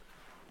 I'd win.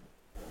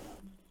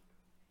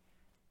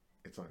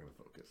 It's not gonna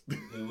focus.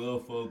 It will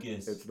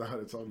focus. It's not.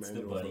 It's on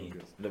manual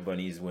focus. The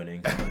bunny's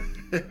winning.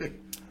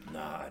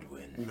 Nah, I'd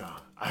win. Nah,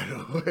 I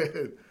don't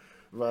win.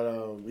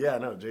 But yeah,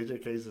 no,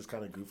 JJK's is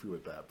kind of goofy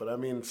with that. But I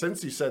mean,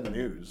 since you said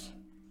news,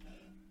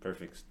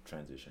 perfect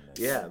transition.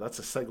 Yeah, that's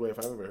a segue if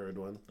I've ever heard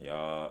one.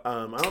 Yeah.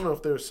 I don't know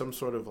if there's some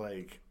sort of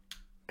like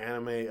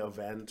anime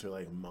event or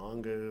like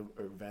manga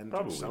event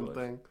or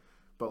something,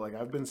 but like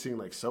I've been seeing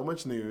like so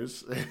much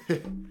news.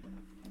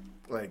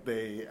 Like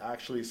they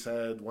actually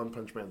said One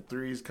Punch Man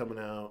 3 is coming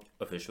out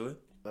officially.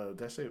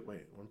 Did I say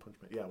wait? One Punch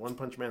Man? Yeah, One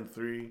Punch Man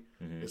 3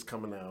 is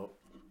coming out.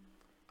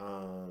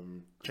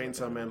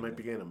 Chainsaw Man might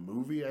be getting a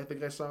movie. I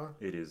think I saw.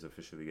 It is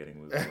officially getting a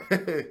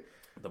movie.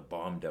 The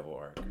Bomb Devil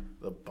arc.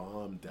 The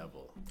Bomb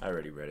Devil. I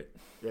already read it.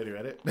 You already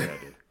read it? Yeah,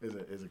 I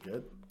did. Is it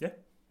good? Yeah.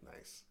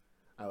 Nice.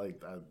 I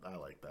like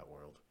that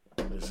world.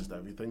 It's just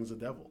everything's a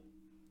devil.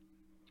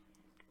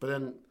 But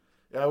then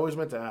I always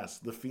meant to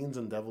ask, the fiends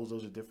and devils,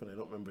 those are different. I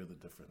don't remember the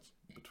difference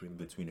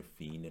between a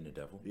fiend and a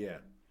devil. Yeah.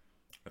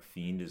 A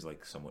fiend is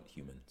like somewhat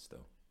human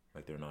still.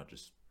 Like they're not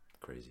just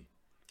crazy.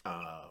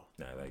 Oh.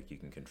 No, like you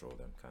can control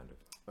them kind of.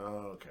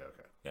 Oh, okay.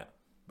 Yeah.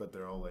 But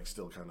they're all like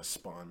still kind of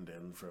spawned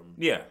in from.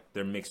 Yeah,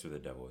 they're mixed with the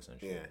devil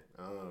essentially. Yeah.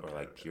 Oh, okay, or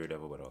like pure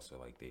devil, but also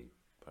like they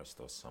are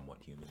still somewhat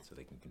human, so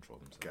they can control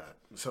themselves. Got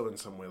it. So in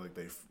some way, like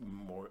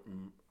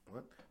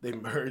they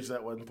merged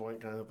at one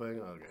point, kind of thing.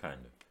 Okay.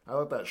 Kind of. I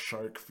thought that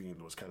shark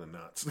fiend was kind of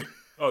nuts.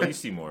 Oh, you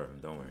see more of him.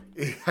 Don't worry.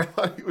 Yeah, I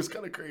thought he was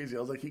kind of crazy. I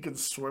was like, he can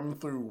swim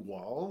through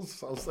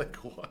walls. I was like,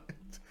 what?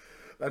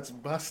 That's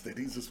busted.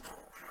 He's just.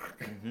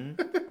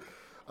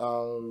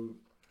 The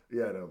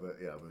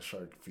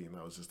shark fiend.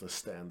 That was just a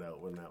standout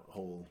when that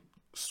whole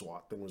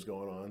SWAT thing was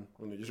going on,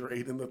 when they just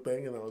raiding the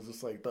thing, and I was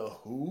just like, the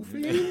who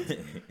fiend?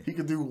 He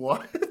could do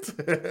what?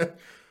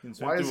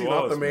 Why is he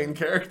not the main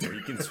character?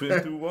 He can swim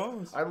through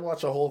walls. I'd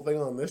watch a whole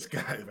thing on this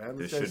guy, man.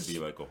 There should be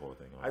like a whole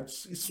thing on.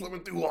 He's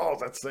swimming through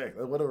walls. That's sick.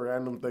 What a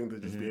random thing to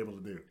just be able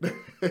to do.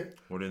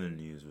 What in the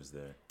news was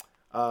there?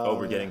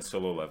 We're getting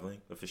Solo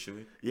Leveling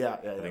officially. Yeah.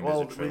 I think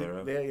there's a trailer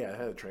up. I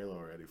had a trailer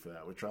already for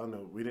that, which I don't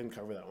know. We didn't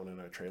cover that one in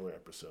our trailer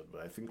episode,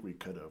 but I think we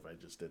could have. I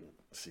just didn't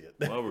see it.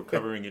 Well, we're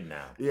covering it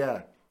now.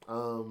 Yeah.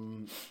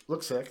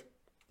 Looks sick.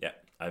 Yeah,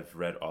 I've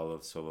read all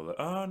of Solo.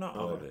 Not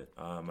all of it.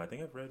 I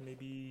think I've read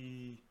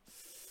maybe.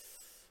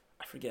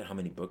 I forget how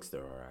many books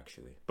there are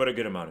actually, but a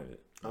good amount of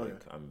it. Okay.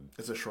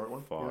 It's a short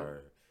one. Far. Yeah.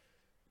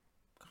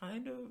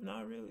 Kind of,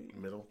 not really.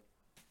 Middle.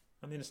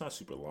 I mean, it's not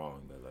super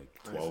long, but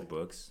like 12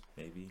 books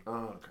maybe.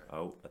 Oh, okay.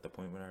 Out at the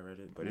point when I read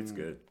it, but it's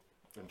good.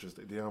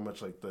 Interesting. Do you know how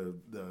much like the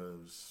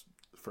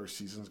first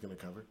season's gonna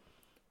cover?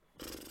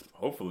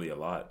 Hopefully a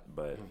lot,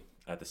 but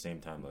at the same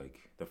time,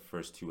 like the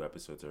first 2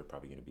 episodes are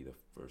probably gonna be the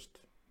first,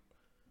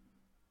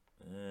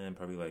 and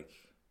probably like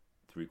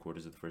 3/4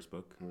 of the first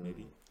book,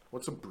 maybe.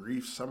 What's a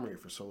brief summary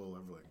for Solo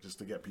Leveling, just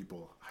to get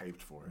people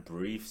hyped for it?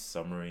 Brief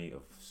summary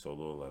of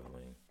Solo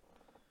Leveling.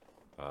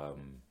 I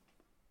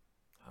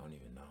don't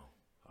even know.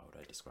 How would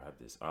I describe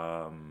this?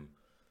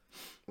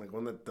 Like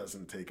one that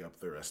doesn't take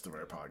up the rest of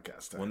our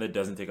podcast time. One that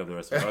doesn't take up the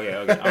rest of it.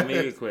 Okay. I'll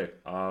make it quick.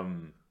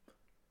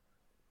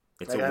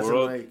 It's a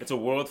world. It's a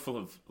world full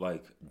of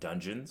like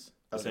dungeons,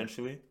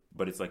 essentially,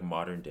 but it's like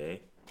modern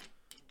day.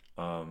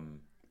 Not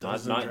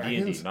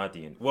D&D, not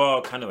D&D.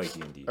 Well, kind of like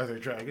D&D. Are there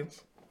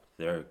dragons?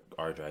 There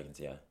are dragons,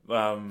 yeah.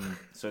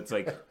 So it's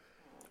like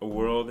a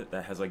world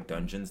that has like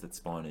dungeons that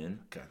spawn in.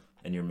 Okay.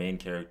 And your main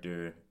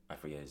character, I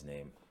forget his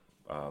name,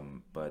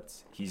 but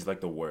he's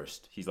like the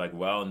worst. He's like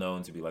well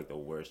known to be like the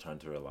worst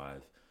hunter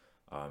alive.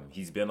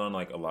 He's been on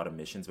like a lot of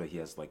missions, but he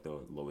has like the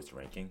lowest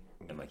ranking,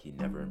 and like he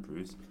never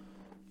improves.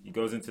 He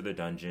goes into the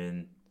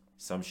dungeon,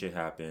 some shit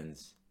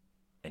happens,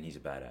 and he's a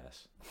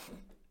badass.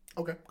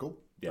 Okay, cool.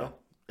 Yeah. Oh,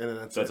 and then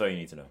that's all you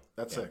need to know.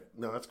 That's sick.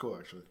 No, that's cool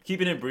actually.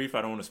 Keeping it brief,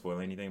 I don't want to spoil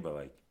anything, but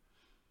like.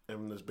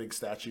 And this big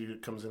statue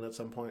comes in at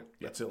some point.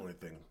 Yeah. That's the only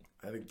thing.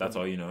 I think that's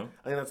all you know.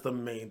 I think that's the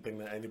main thing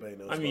that anybody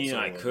knows. I mean,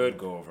 I could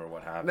go over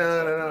what happened.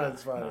 No,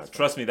 it's fine. It's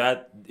trust me,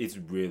 that it's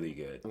really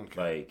good. Okay.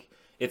 Like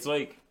it's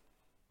like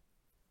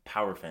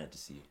power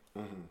fantasy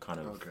kind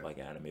of like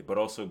anime, but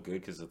also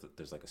good because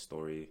there's like a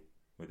story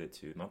with it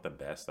too. Not the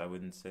best, I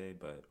wouldn't say,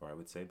 but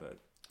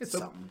it's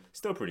something.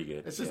 Still pretty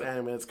good. It's just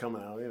anime that's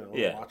coming out.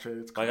 We'll watch it.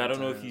 It's like I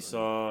don't know if you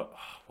saw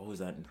what was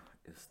that?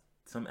 It's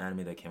some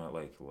anime that came out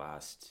like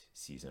last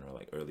season or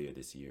like earlier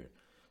this year.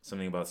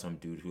 Something about some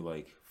dude who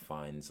like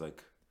finds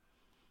like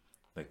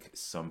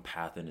some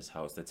path in his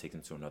house that takes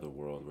him to another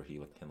world where he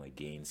can like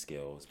gain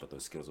skills, but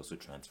those skills also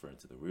transfer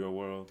into the real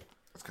world.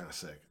 That's kind of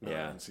sick. No, yeah,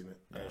 I haven't seen it.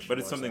 Yeah. But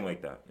it's something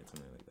like that. It's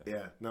something like that.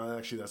 Yeah, no,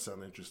 actually, that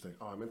sounds interesting.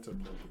 Oh, I meant to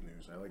pull up the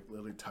news. I like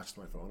literally touched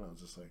my phone. I was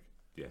just like,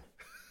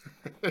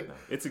 no,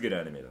 it's a good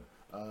anime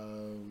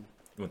though.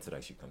 Once it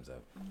actually comes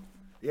out.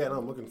 Yeah, no,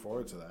 I'm looking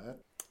forward to that.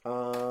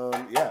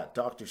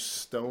 Dr.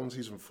 Stone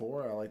season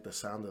 4. I like the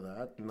sound of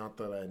that. Not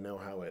that I know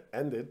how it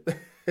ended.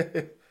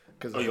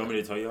 You want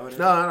me to tell you how it ended?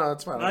 No,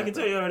 it's fine. No, I can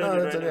tell you how it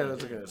ended.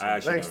 That's okay. I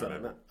actually Thanks, don't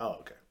remember. Oh,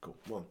 okay, cool.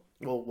 Well,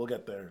 we'll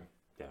get there.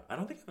 Yeah, I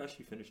don't think I've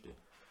actually finished it.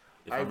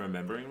 If I'm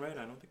remembering right,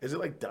 I don't think. Is it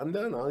like done?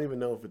 I don't even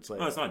know if it's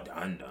like. No, it's not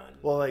done.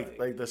 Well,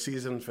 like the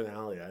season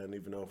finale. I don't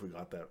even know if we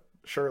got that.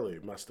 Surely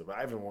it must have. I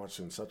haven't watched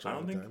in such a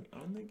long time. I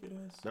don't think it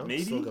has. No, maybe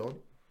it's still going.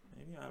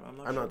 Maybe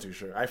I'm not too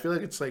sure. I feel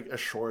like it's like a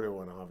shorter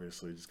one,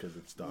 obviously, just because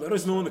it's done. Let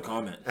us know in the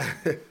comments.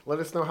 Let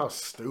us know how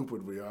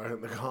stupid we are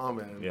in the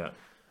comments. Yeah.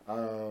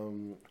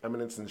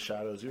 Eminence in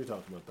Shadows. You were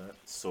talking about that.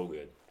 So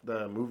good.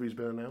 The movie's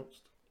been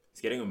announced.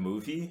 It's getting a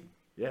movie.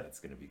 Yeah, it's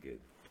gonna be good.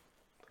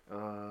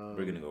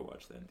 We're gonna go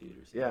watch that in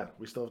theaters. Yeah,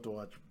 we still have to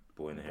watch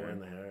Boy in the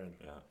Heron.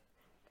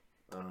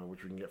 Yeah.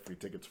 Which we can get free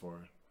tickets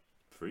for.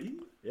 Free?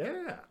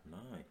 Yeah.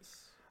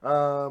 Nice.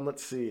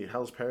 Let's see.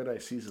 Hell's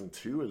Paradise season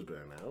 2 has been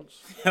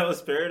announced.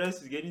 Hell's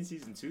Paradise is getting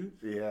season 2?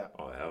 Yeah.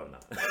 Oh hell no.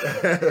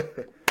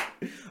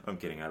 I'm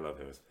kidding. I love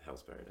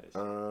Hell's Paradise.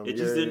 It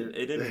just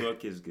didn't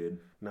look as good.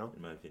 No,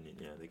 in my opinion.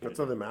 Yeah, that's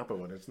not the Mappa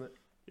one, isn't it?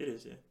 It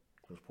is. Yeah.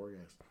 Those poor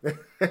guys.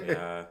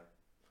 Yeah.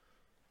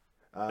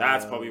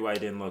 That's probably why it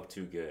didn't look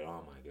too good.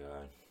 Oh my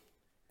god.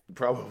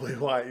 Probably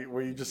why.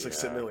 Were you just like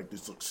sitting there like,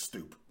 this looks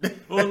stupid?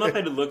 Well, not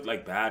that it looked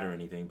like bad or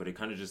anything, but it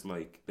kind of just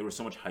like there was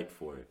so much hype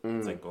for it.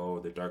 It's like, oh,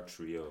 the Dark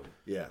Trio.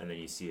 Yeah. And then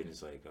you see it and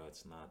it's like, oh,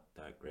 it's not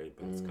that great,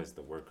 but it's because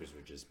the workers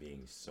were just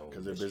being so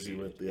because they're busy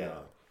with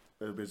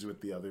They're busy with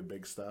the other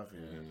big stuff.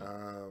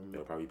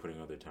 They're probably putting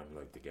all their time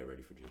like to get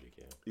ready for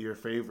JJK. Your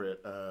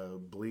favorite,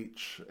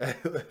 Bleach,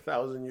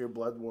 1,000 Year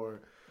Blood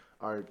War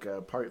arc,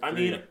 part 3. I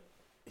mean,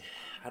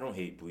 I don't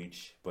hate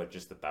Bleach, but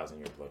just the 1,000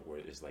 Year Blood War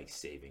is like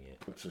saving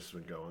it. It's just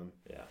been going.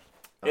 Yeah,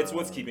 it's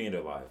what's keeping it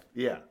alive.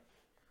 Yeah.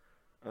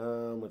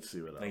 Let's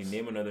see what else. Like,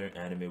 name another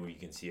anime where you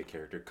can see a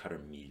character cut a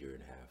meteor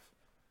in half.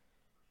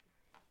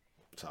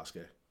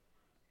 Sasuke.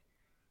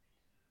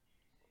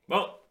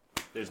 Well,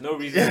 there's no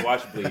reason to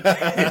watch Bleach.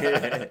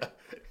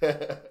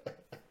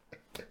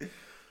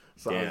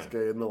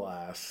 Sasuke in the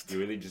last. You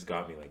really just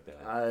got me like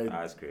that.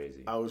 That's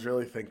crazy. I was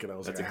really thinking. I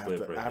was That's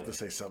like, I have to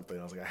say something.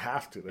 I was like, I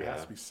have to. There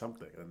has to be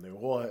something, and there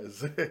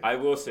was. I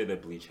will say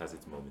that Bleach has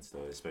its moments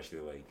though, especially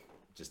like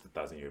just the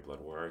 1,000 Year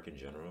Blood War arc in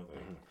general.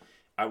 Like,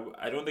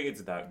 I don't think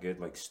it's that good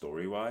like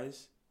story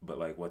wise, but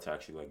like what's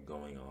actually like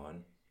going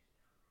on,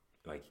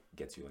 like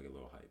gets you like a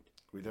little hyped.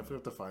 We definitely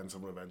have to find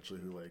someone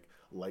eventually who like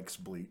likes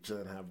Bleach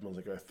and have him as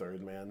like our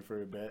third man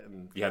for a bit.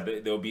 And yeah,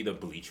 there'll be the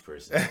Bleach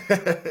person.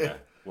 Yeah,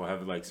 we'll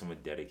have like someone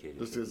dedicated.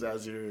 Just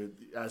as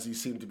you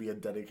seem to be a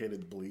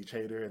dedicated Bleach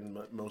hater in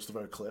most of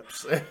our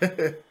clips.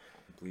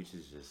 Bleach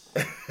is just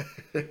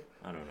I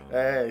don't know.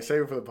 Hey,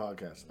 save it for the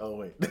podcast. Oh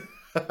wait.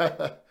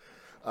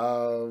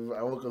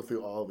 I won't go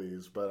through all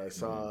these, but I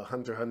saw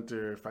Hunter x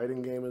Hunter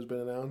fighting game has been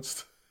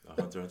announced. A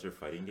Hunter x Hunter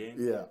fighting game?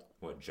 Yeah.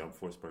 What, Jump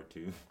Force Part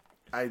 2?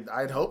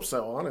 I'd hope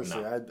so,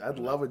 honestly. I'd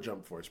love a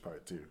Jump Force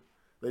Part 2.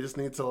 They just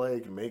need to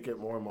like make it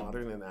more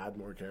modern and add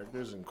more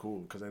characters and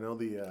cool. Because I know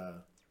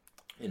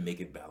and make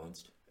it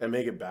balanced. And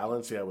make it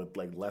balanced, yeah, with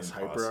like less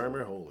hyper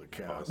armor. Holy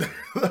cow.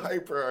 The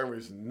hyper armor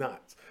is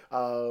nuts.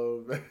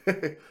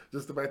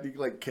 Just the fact that you can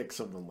like kick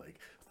someone like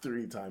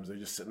 3 times, they're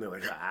just sitting there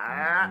like,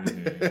 ah!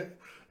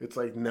 It's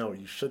like, no,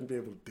 you shouldn't be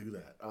able to do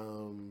that.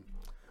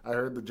 I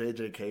heard the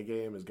JJK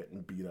game is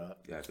getting beat up.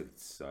 Yeah, because it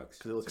sucks.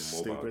 Because it looks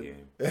it's a mobile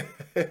stupid.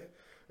 Game.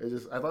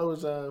 I thought it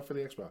was for the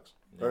Xbox.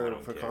 No, or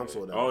for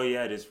console. Oh,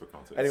 yeah, it is for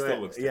console. Anyway, it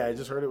still looks I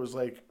just heard it was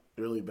like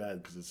really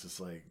bad because it's just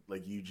like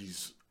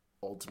Yuji's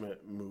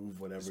ultimate move,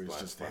 whatever. It's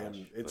just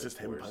him. It's just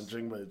him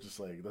punching, but it just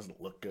like it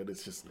doesn't look good.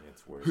 It's just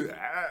it's worse.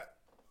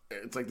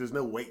 It's like there's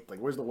no weight. Like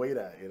where's the weight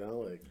at? You know,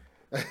 like.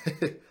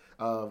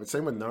 But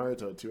same with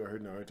Naruto too. I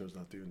heard Naruto's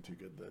not doing too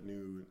good. The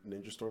new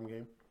Ninja Storm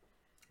game.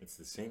 It's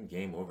the same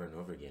game over and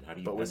over again. How do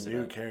you? But with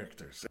new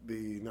characters.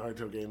 The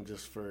Naruto game,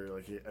 just for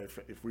like,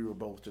 if we were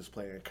both just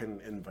playing, I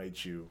couldn't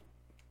invite you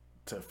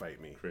to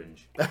fight me.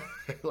 Cringe.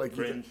 Like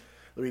cringe.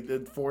 We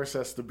did force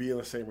us to be in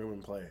the same room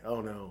and play.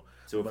 Oh no.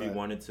 So if we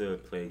wanted to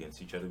play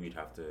against each other, we'd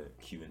have to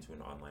queue into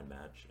an online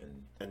match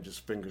and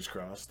just fingers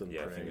crossed and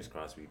pray. Fingers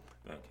crossed.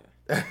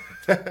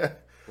 Okay.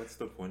 What's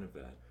the point of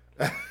that?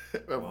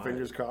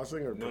 Fingers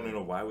crossing or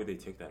no. Why would they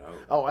take that out?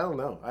 Oh, I don't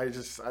know.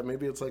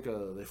 Maybe it's like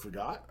they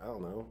forgot. I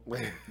don't know.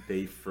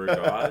 They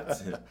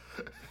forgot.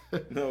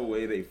 No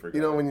way they forgot.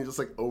 You know when you just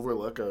like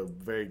overlook a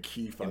very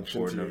key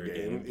function to your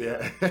game.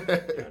 Yeah.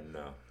 Yeah.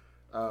 No.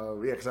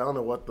 Because I don't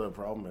know what the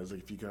problem is.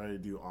 Like if you can already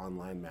do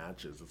online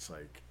matches, it's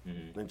like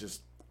then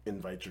just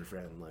invite your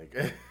friend. Like,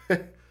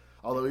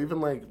 although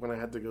even like when I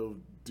had to go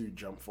do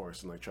Jump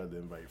Force and like tried to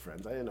invite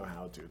friends, I didn't know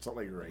how to. It's not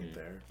like right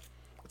there.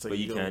 It's like but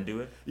you can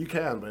do it? You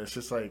can, but it's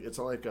just like, it's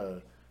not like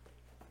a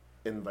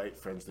invite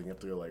friends thing. You have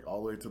to go like all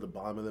the way to the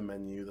bottom of the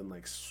menu, then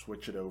like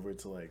switch it over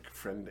to like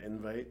friend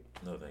invite.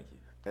 No, thank you.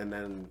 And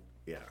then,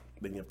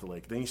 then you have to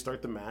like, then you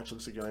start the match. It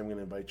looks like I'm going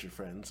to invite your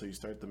friend. So you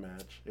start the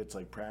match. It's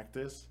like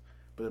practice.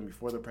 But then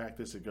before the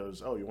practice, it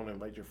goes, oh, you want to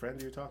invite your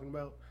friend you're talking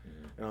about?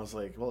 And I was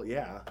like, well,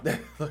 yeah.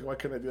 Like, why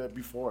couldn't I do that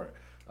before?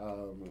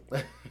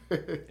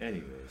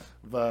 Anyways.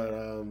 But,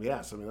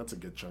 so I mean, that's a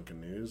good chunk of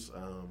news.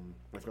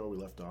 I forgot what we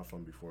left off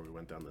on before we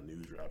went down the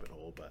news rabbit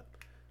hole, but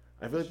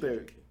I feel like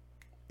there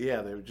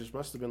just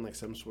must have been like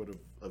some sort of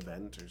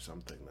event or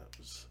something that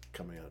was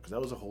coming out, because that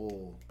was a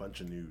whole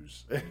bunch of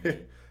news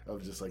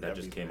of just like that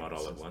just came out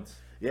all at once.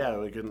 Yeah,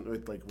 like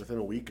within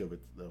a week of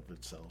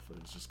itself,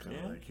 it was just kind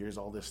of like, here's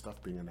all this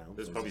stuff being announced.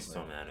 There's probably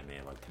some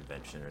anime like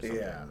convention or something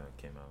that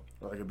came out,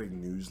 or like a big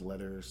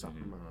newsletter or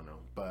something. I don't know,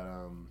 but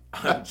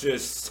I'm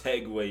just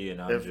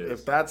segueing.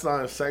 If that's not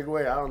a segue,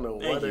 I don't know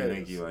what is.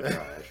 Thank you. I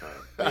try.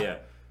 But yeah,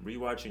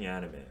 rewatching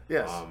anime.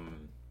 Yes.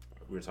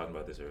 We were talking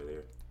about this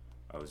earlier.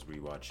 I was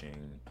rewatching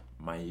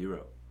My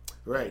Hero.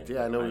 Right.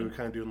 Yeah, I know we were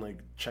kind of doing like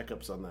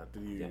checkups on that.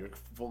 Did you? You're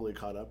fully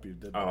caught up. You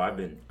did. Oh, I've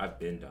been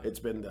done. It's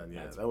been done.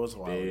 Yeah, that was a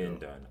while ago. Been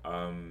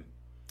done.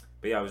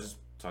 But yeah, I was just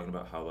talking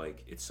about how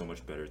like it's so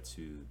much better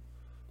to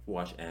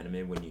watch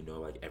anime when you know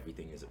like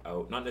everything is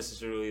out. Not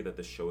necessarily that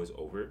the show is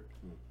over,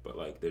 but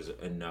like there's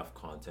enough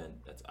content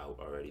that's out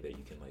already that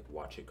you can like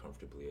watch it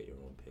comfortably at your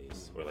own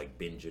pace, or like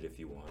binge it if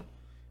you want,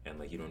 and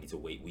like you don't need to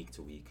wait week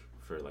to week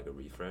for like a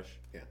refresh.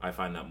 I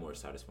find that more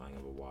satisfying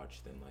of a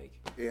watch than like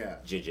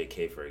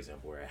JJK, for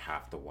example, where I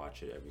have to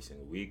watch it every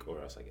single week or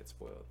else I get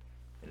spoiled.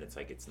 And it's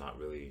like it's not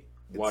really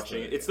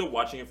watching it. It's still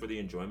watching it for the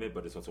enjoyment,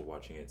 but it's also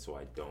watching it so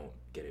I don't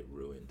get it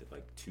ruined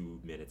like 2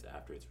 minutes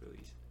after it's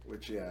released.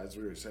 Which, yeah, as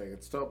we were saying,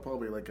 it's still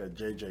probably like a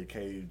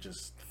JJK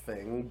just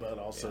thing, but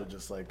also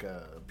just like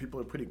people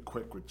are pretty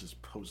quick with just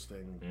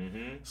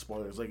posting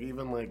spoilers. Like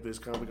even like there's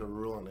kind of like a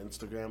rule on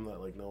Instagram that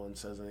like no one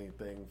says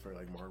anything for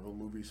like Marvel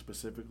movies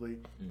specifically.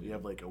 You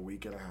have like a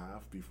week and a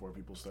half before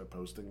people start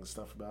posting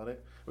stuff about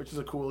it, which is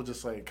a cool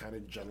just like kind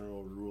of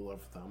general rule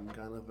of thumb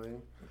kind of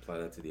thing. Apply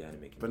that to the anime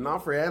community. But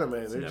not for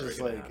anime. They're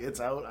just like happen.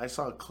 It's out. I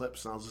saw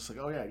clips and I was just like,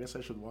 oh yeah, I guess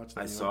I should watch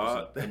that. I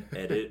saw an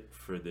edit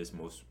for this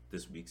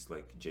week's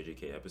like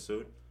JJK episode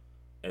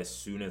as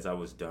soon as I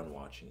was done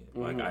watching it.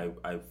 Like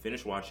I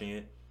finished watching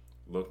it,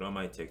 looked on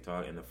my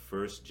TikTok, and the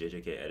first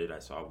JJK edit I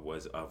saw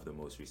was of the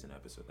most recent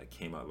episode that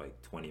came out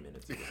like 20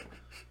 minutes ago.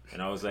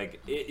 And I was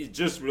like, it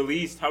just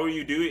released. How are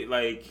you doing?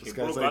 Like, this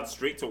guy's got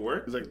straight to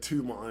work. There's like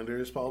 2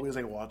 monitors probably. He's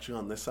like watching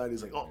on this side.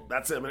 He's like, oh,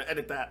 that's it. I'm gonna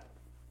edit that.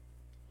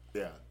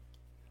 Yeah.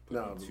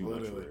 No,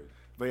 literally.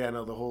 But yeah,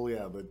 no, the whole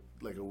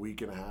like a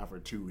week and a half or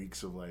 2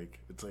 weeks of like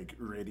it's like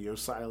radio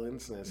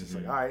silence, and it's just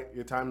like, all right,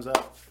 your time's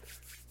up.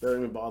 They don't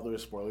even bother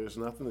with spoilers,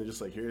 nothing. They're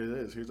just like, here it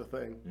is, here's a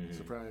thing,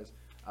 surprise.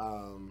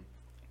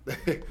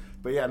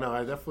 But yeah, no,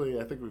 I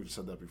think we've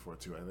said that before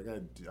too. I think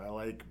I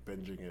like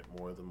binging it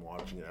more than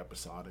watching it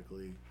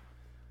episodically.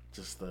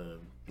 Just the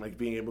like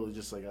being able to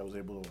just like I was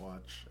able to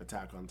watch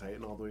Attack on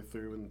Titan all the way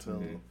through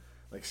until.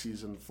 Like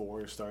season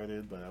 4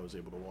 started, but I was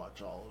able to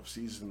watch all of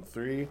season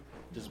 3.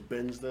 Just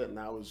binged it, and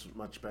that was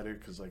much better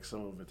because like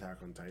some of Attack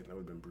on Titan that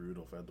would have been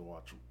brutal if I had to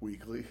watch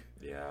weekly.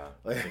 Yeah,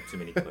 like too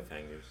many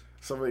cliffhangers.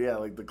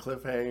 Like the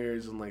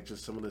cliffhangers and like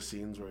just some of the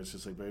scenes where it's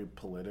just like very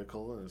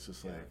political, and it's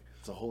just like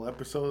it's a whole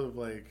episode of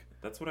like.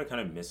 That's what I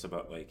kind of miss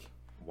about like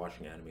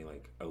watching anime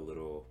like a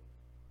little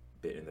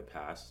bit in the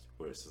past,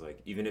 where it's just, like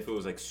even if it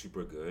was like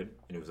super good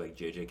and it was like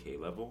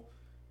JJK level.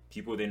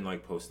 People didn't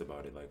like post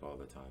about it like all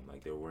the time.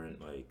 Like there weren't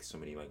like so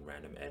many like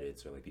random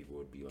edits or like people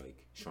would be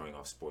like showing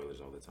off spoilers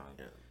all the time.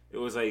 Yeah. It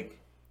was like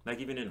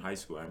even in high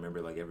school, I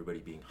remember like everybody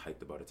being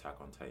hyped about Attack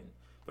on Titan,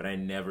 but I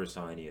never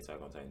saw any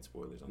Attack on Titan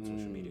spoilers on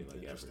social media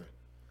like ever.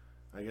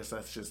 I guess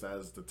that's just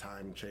as the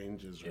time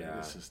changes, right? Yeah,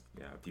 it's just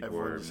people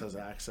everyone just has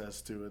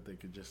access to it. They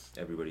could just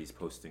everybody's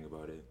posting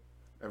about it.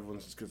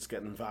 Everyone's just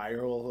getting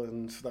viral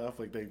and stuff.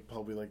 Like they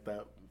probably like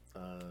that.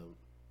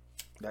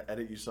 That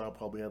edit you saw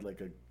probably had like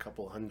a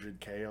couple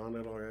 100K on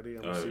it already.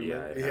 I'm assuming.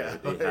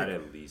 It had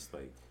at least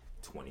like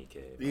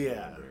 20K.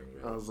 Yeah,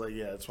 I was like,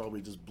 it's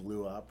probably just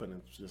blew up, and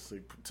it's just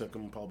like took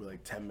them probably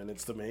like 10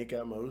 minutes to make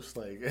at most.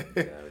 Like,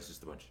 it's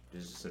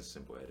just a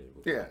simple edit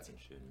with and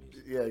shit and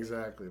music. Yeah,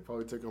 exactly. It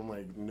probably took him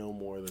like no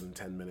more than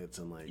 10 minutes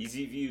and like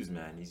easy views,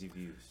 man, easy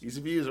views.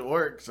 Easy views. It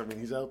works. I mean,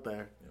 he's out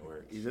there. It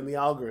works. He's in the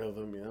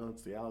algorithm.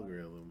 It's the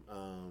algorithm.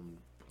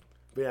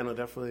 But yeah, no,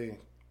 definitely.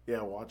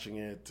 Yeah, watching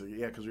it.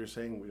 Because we were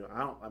saying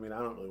I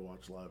don't really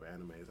watch a lot of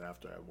animes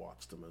after I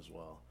watched them as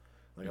well.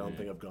 Like I don't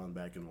think I've gone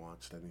back and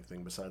watched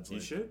anything besides like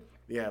you should.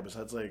 Yeah,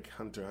 besides like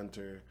Hunter x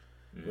Hunter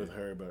with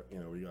her, but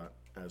we got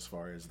as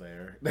far as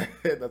there.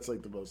 That's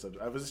like the most.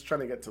 I was just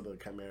trying to get to the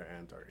Chimera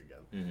Ant arc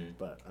again,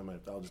 but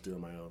I'll just do it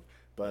on my own.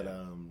 But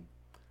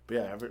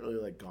I haven't really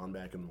like gone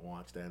back and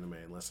watched anime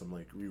unless I'm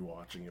like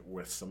rewatching it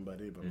with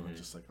somebody. But I'm not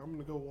just like I'm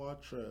gonna go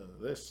watch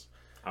this.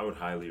 I would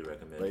highly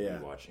recommend you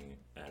watching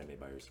anime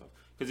by yourself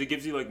because it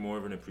gives you like more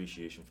of an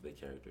appreciation for the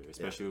character,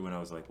 especially when I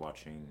was like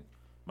watching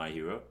My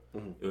Hero.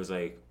 It was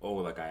like, oh,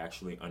 like I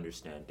actually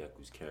understand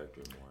Deku's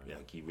character more. Yeah.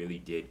 Like he really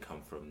did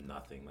come from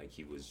nothing. Like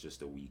he was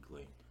just a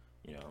weakling,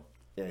 Yeah,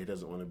 he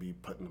doesn't want to be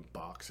put in a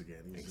box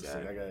again. He's just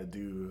like,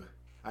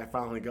 I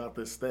finally got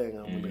this thing.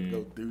 I'm gonna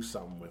go do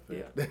something with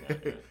it. Yeah.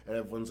 And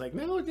everyone's like,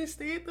 no, just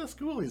stay at the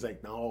school. He's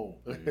like, no.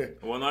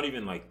 Well, not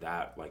even like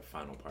that, like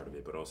final part of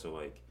it, but also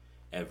like.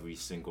 Every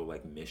single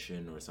like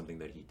mission or something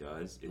that he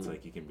does, it's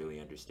like you can really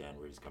understand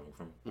where he's coming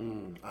from.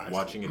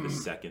 Watching it the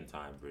second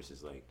time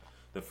versus like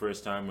the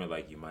first time where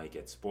like you might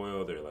get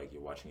spoiled or like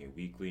you're watching it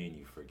weekly and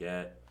you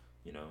forget,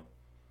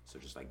 So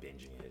just like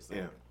binging it is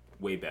like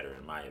way better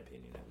in my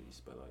opinion at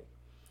least. But like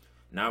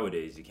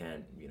nowadays you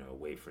can't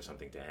wait for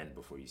something to end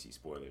before you see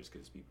spoilers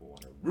because people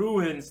want to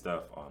ruin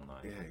stuff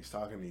online. Yeah, he's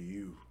talking to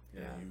you.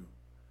 Yeah, you.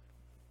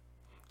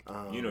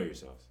 You know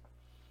yourselves.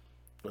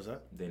 What's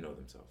that? They know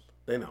themselves.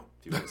 They know.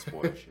 People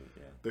spoil shit,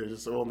 yeah. They're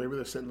just, maybe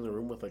they're sitting in a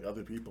room with like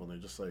other people and they're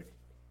just like.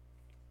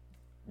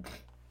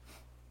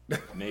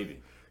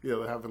 Maybe.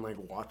 They're having like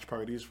watch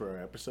parties for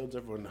our episodes.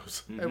 Everyone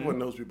knows. Everyone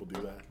knows people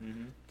do that.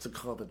 It's a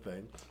common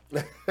thing.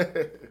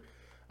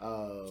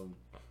 I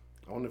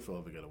wonder if we'll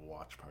ever get a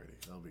watch party.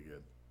 That'll be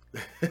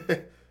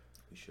good.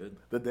 We should.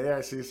 The day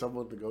I see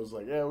someone that goes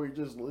like, we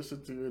just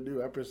listened to a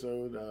new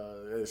episode.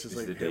 It's just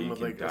like him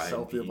with like a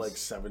selfie of like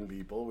 7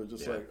 people. We're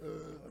just like,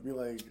 I'd be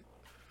like.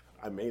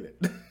 I made it.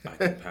 I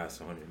can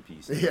pass on in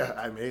peace. Yeah,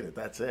 I made it.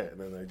 That's it.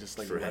 And then I just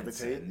like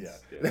levitate. Yeah.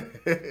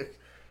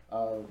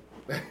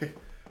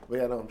 But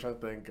yeah, no, I'm trying to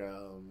think.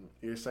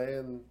 You're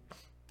saying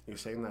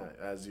that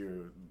as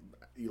you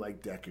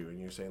like Deku,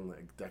 and you're saying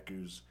like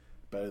Deku's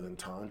better than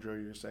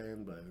Tanjiro. You're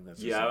saying, but I think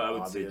that's I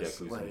would say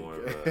Deku's more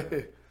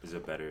of is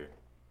a better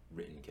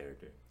written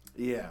character.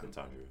 Yeah. than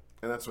Tanjiro.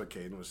 And that's what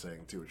Caden was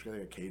saying too. We're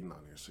gonna get Caden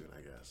on here soon,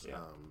 I guess. Yeah.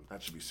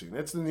 That should be soon.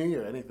 It's the new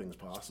year. Anything's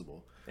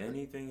possible.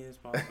 Anything is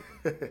possible.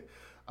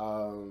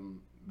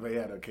 But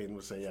yeah, no, Caden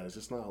was saying, it's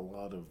just not a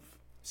lot of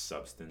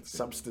substance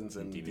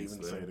in Demon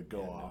Slayer to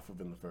go Yeah, off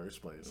of in the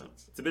first place. no.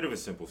 It's a bit of a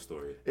simple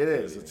story. It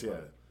is. It's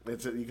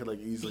you could like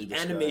easily. The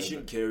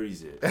animation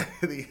carries it.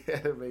 The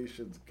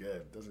animation's good.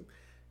 It doesn't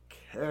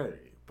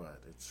carry,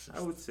 but it's. Just...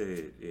 I would say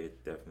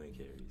it definitely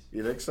carries.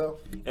 You think so?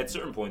 At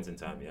certain points in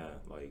time, yeah.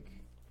 Like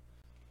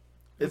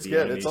it's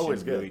good. It's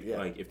always good. Really, yeah.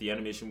 Like if the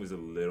animation was a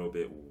little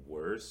bit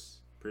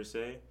worse per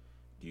se,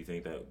 do you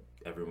think that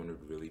everyone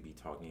would really be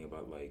talking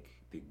about like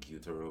the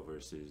Gyutaro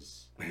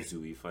versus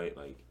Uzui fight?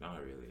 Like, not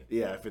really.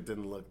 Yeah, if it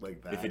didn't look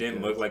like that. If it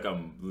didn't look like a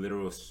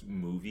literal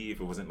movie, if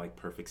it wasn't like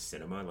perfect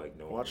cinema, like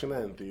no. Watching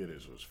that in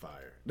theaters was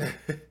fire.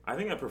 I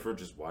think I prefer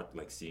just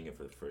seeing it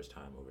for the first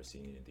time over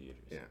seeing it in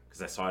theaters. Yeah.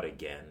 Because I saw it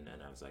again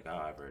and I was like, oh,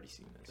 I've already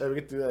seen this. Yeah, we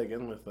get to do that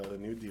again with the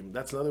new Demon.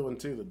 That's another one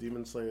too. The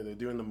Demon Slayer. They're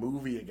doing the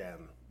movie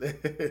again.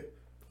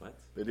 What?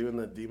 They're doing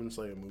the Demon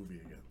Slayer movie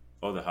again.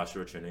 Oh, the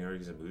Hashira training arc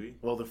is a movie?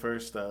 Well, the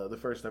first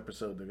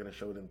episode they're gonna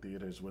show it in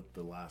theaters with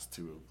the last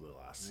two of the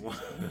last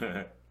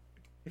season.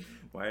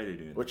 Why are they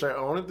doing that? Which I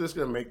wonder if this is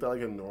gonna make that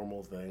like a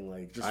normal thing,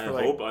 like just. I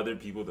for, hope other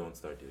people don't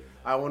start doing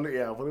that. I wonder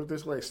if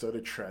this like start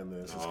a trend.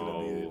 This it's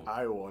gonna be.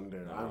 I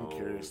wonder. No. I'm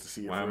curious to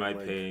see. Why am I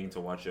paying to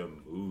watch a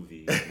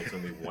movie? It's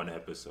only one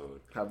episode.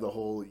 Have the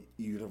whole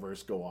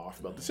universe go off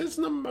about this.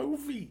 Isn't a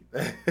movie.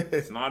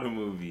 It's not a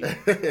movie.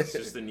 It's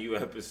just a new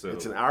episode.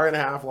 It's an hour and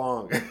a half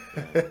long.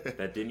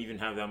 That didn't even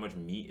have that much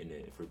meat in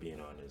it, if we're being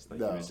honest.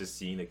 Like it was just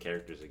seeing the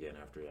characters again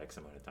after X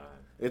amount of time.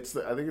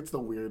 I think it's the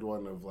weird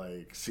one of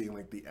like seeing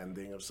like the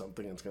ending of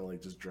something and it's gonna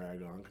like just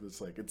drag on because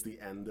it's like it's the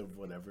end of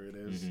whatever it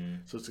is.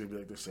 So it's gonna be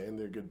like they're saying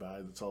their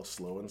goodbyes. It's all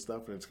slow and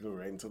stuff, and it's gonna go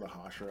right into the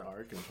Hashira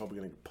arc, and it's probably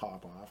gonna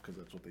pop off because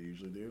that's what they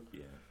usually do.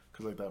 Yeah.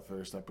 Because like that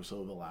first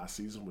episode of the last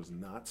season was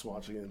nuts.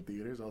 Watching it in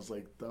theaters, I was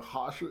like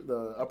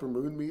the Upper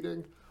Moon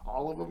meeting.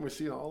 All of them, we're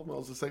seeing all of them. I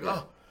was just like,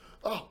 oh.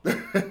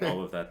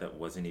 All of that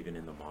wasn't even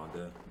in the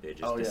manga. They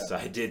just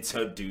decided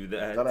to do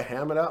that. Gotta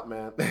ham it up,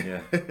 man.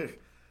 Yeah.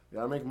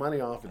 Gotta make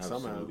money off it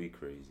somehow. Absolutely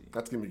crazy.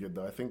 That's gonna be good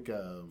though. I think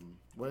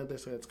when did they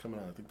say it's coming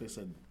out? I think they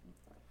said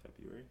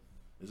February.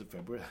 Is it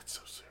February? That's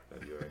so soon.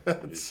 February.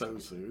 That's so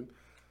soon.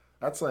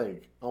 That's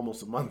like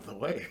almost a month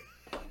away.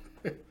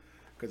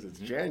 Because it's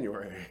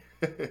January.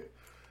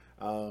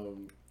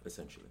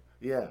 Essentially.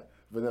 Yeah.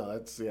 But no,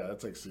 that's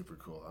like super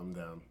cool. I'm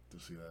down to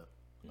see that.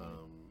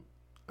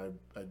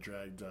 I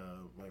dragged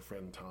my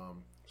friend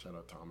Tom. Shout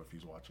out Tom if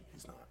he's watching.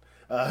 He's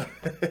not.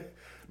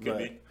 Could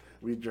be.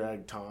 We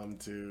dragged Tom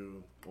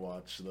to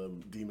watch the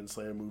Demon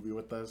Slayer movie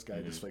with us.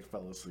 Guy just like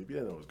fell asleep. He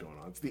didn't know what was going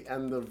on. It's the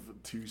end of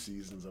 2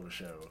 seasons of a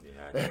show.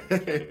 Yeah, I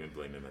can't even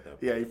blame him at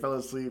that point. Yeah, he fell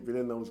asleep. He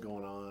didn't know what was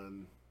going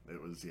on.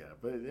 It was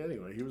but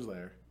anyway, he was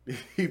there.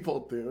 He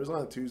pulled through. It was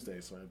on a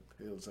Tuesday, so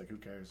it was like, who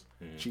cares?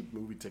 Cheap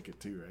movie ticket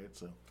too, right?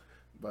 So,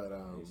 but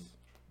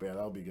yeah,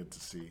 that'll be good to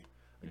see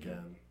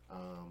again.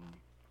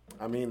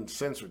 I mean,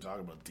 since we're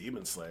talking about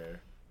Demon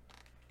Slayer.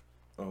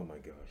 Oh my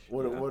gosh!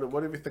 What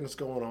do you think's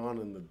going on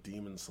in the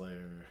Demon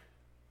Slayer,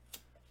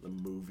 the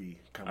movie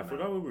coming I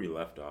forgot out? where we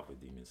left off with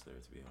Demon Slayer.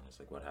 To be honest,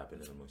 like what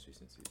happened in the most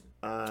recent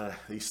season?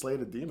 He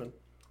slayed a demon.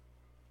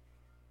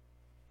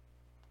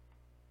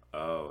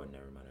 Oh,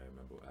 never mind. I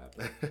remember what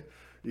happened.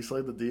 He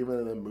slayed the demon,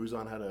 and then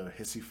Muzan had a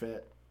hissy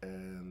fit,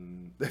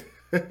 and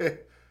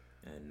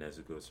and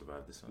Nezuko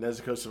survived the sun.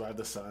 Nezuko survived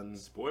the sun.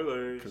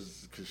 Spoilers,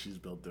 because she's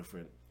built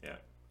different. Yeah.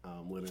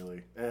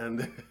 Literally,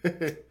 and.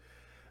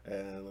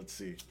 And let's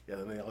see. Yeah,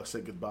 then they all say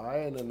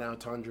goodbye, and then now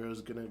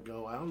Tanjiro's gonna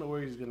go. I don't know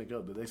where he's gonna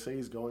go. Did they say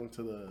he's going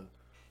to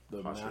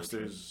the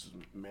Master's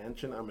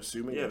mansion? I'm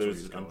assuming. Yeah,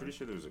 that's I'm pretty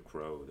sure there was a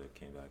crow that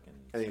came back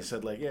and he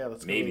said like, yeah,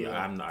 let's maybe go.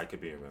 I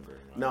could be remembering.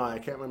 No, I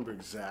can't remember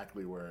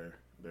exactly where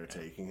they're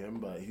taking him,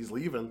 but he's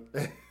leaving.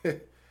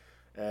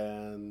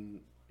 And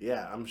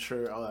yeah, I'm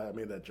sure. I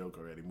made that joke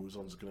already.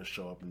 Muzan's gonna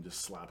show up and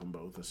just slap them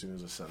both as soon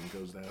as the sun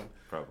goes down.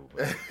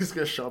 Probably. He's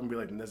gonna show up and be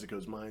like,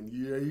 Nezuko's mine,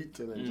 yeet,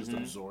 and then just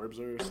absorbs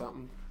her or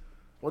something.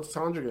 What's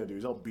Tanjiro gonna do?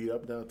 He's all beat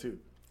up now too.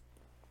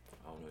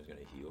 I don't know. He's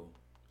gonna heal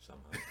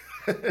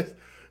somehow.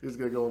 He's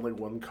gonna go on like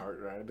one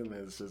cart ride, and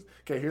then it's just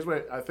okay. Here's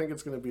what I think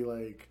it's gonna be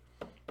like.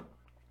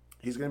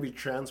 He's gonna be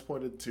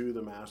transported to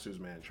the Master's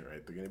mansion,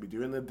 right? They're gonna be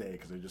doing the day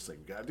because they're just like,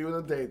 we gotta do it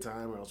in the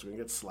daytime, or else we're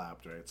gonna get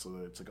slapped, right? So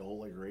it's like a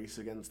whole like race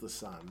against the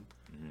sun.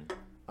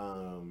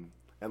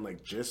 And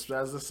like just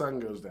as the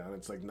sun goes down,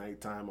 it's like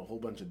nighttime. A whole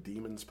bunch of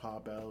demons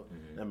pop out,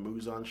 and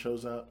Muzan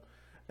shows up.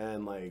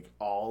 And like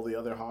all the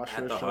other Hashira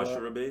at the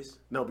Hashira base?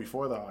 No,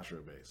 before the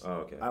Hashira base. Oh,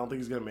 okay. I don't think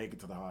he's gonna make it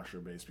to the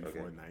Hashira base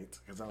before night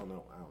because I don't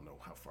know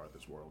how far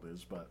this world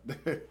is, but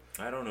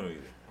I don't know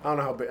either. I don't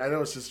know how big. I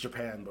know it's just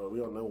Japan, but we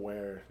don't know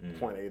where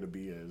point A to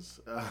B is.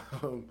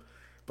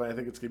 But I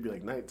think it's gonna be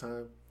like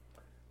nighttime,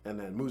 and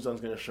then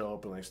Muzan's gonna show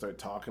up and like start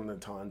talking to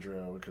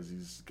Tanjiro because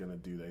he's gonna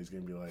do that. He's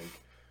gonna be like,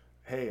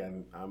 "Hey,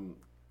 I'm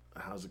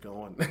how's it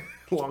going?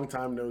 Long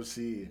time no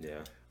see."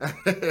 Yeah.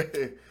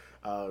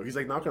 He's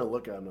like not gonna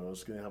look at him though.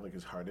 He's gonna have like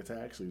his heart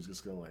attack, so he's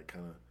just gonna like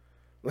kind of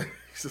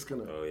He's just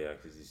gonna. Oh yeah,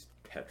 because he's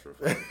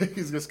petrified.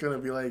 He's just gonna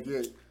be like,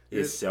 yeah.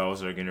 His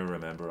cells are gonna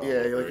remember. All Yeah,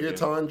 over you're again.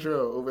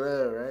 Tanjiro over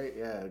there, right?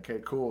 Yeah, okay,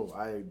 cool.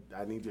 I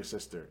need your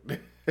sister. Yeah.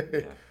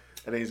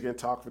 And then he's gonna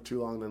talk for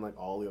too long. Then like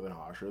all the other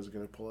Hashiras are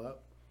gonna pull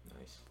up,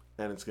 Nice.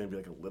 and it's gonna be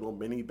like a little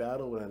mini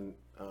battle. And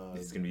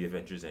It's gonna be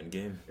Avengers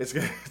Endgame. it's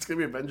gonna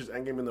be Avengers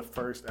Endgame in the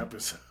first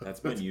episode.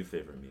 That's my new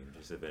favorite meme,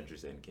 just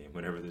Avengers Endgame.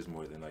 Whenever there's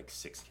more than like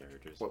 6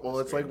 characters. Well,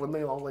 it's like when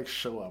they all like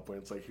show up, when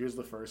it's like here's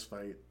the first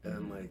fight,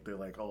 and like they're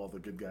like, oh, the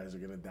good guys are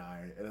gonna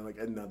die, and then like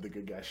another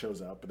good guy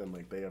shows up, and then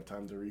like they have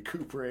time to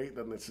recuperate.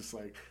 Then it's just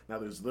like now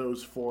there's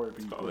those 4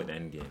 people. call it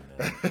Endgame,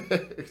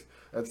 man.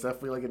 That's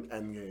definitely like an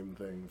Endgame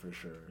thing for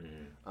sure.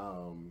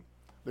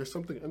 There's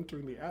something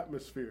entering the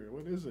atmosphere.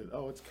 What is it?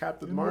 Oh, it's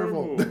Captain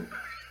Marvel.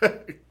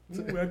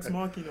 Ooh, Ex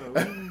Machina.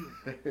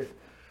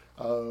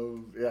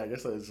 Ooh. Yeah, I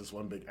guess that is just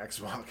one big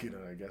Ex Machina.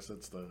 I guess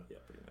that's Yeah,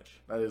 pretty much.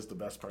 that is the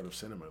best part of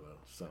cinema, though.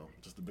 So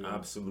just a big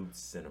Absolute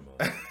cinema.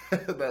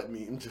 that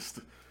meme, just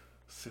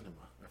cinema.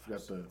 I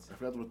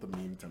forgot what the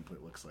meme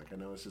template looks like. I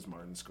know it's just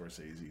Martin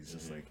Scorsese's,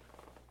 just like.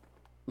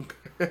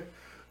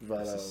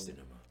 But This is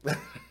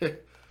cinema.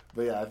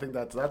 but yeah, I think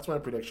that's my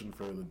prediction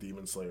for the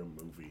Demon Slayer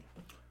movie.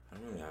 I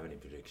don't really have any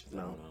predictions.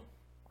 No.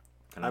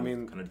 I don't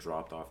know. Kind of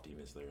dropped off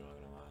Demon Slayer. Not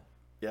gonna lie.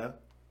 Yeah.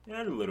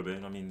 Yeah, a little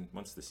bit. I mean,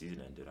 once the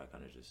season ended, I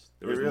kind of just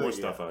there It was really- more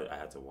stuff I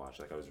had to watch.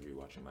 Like I was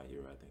rewatching My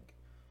Hero. I think.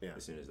 Yeah.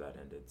 As soon as that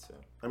ended, so.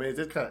 I mean, it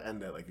did kind of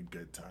end at like a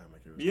good time.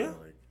 Like it was Yeah. kinda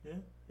like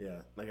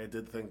Yeah. like I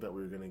did think that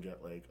we were gonna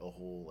get like a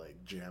whole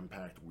like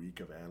jam-packed week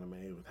of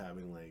anime with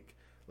having like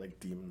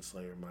Demon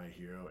Slayer, My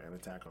Hero, and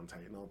Attack on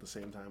Titan all at the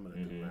same time, and it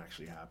didn't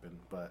actually happen.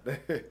 But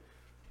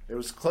it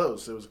was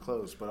close. It was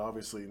close, but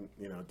obviously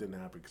it didn't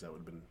happen because that would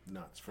have been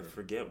nuts. I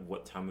forget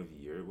what time of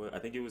year it was. I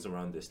think it was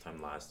around this time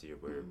last year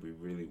where we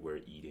really were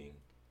eating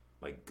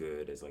like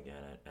good as like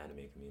an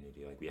anime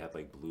community. Like we had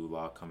like Blue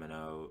Lock coming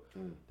out.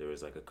 There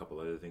was like a couple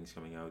other things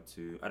coming out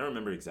too. I don't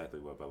remember exactly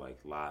what, but like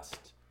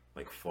last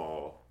like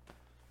fall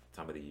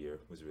time of the year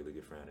was really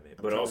good for anime.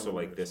 But also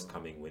like this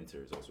coming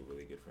winter is also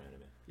really good for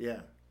anime. Yeah.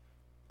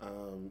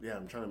 Yeah,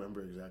 I'm trying to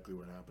remember exactly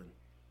what happened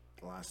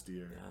last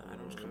year. Yeah, I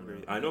don't remember.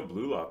 I know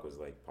Blue Lock was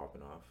like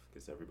popping off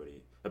because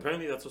everybody.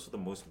 Apparently, that's also the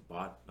most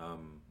bought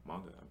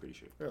manga. I'm pretty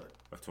sure. Really?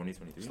 Of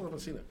 2023. Still haven't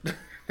seen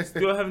it.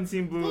 Still haven't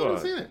seen Blue Still Lock.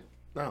 haven't seen it.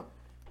 No.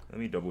 Let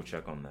me double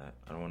check on that.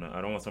 I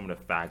don't want someone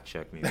to fact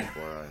check me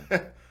before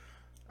I.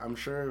 I'm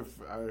sure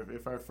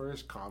if our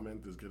first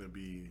comment is gonna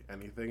be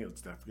anything,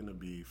 it's definitely gonna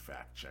be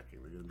fact checking.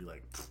 We're gonna be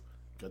like,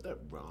 got that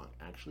wrong.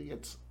 Actually,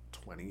 it's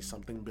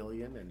 20-something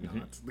billion and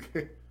not.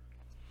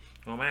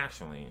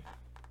 Actually,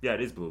 yeah,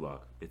 it is Blue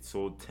Lock. It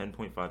sold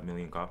 10.5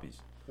 million copies.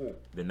 Oh.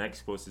 The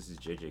next closest is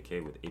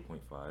JJK with 8.5,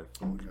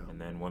 Okay. and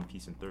then One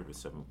Piece in third with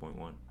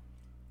 7.1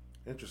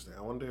 Interesting.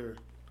 I wonder,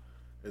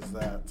 is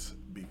that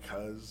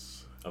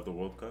because of the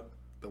World Cup.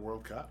 the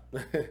World Cup?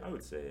 I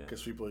would say yeah.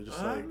 Because people are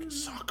just like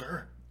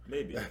soccer.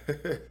 Maybe.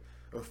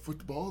 Or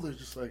football, they're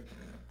just like,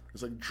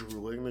 it's like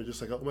drooling. They're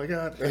just like, oh my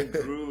god,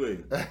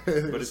 Drooling. But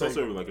it's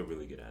also like a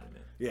really good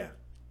anime. Yeah,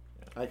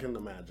 I can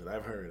imagine.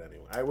 I've heard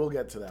anyway. I will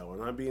get to that one.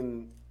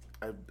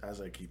 As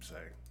I keep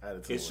saying, add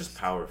it to It's the just list.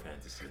 power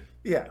fantasy.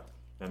 Yeah.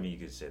 I mean, you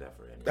could say that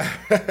for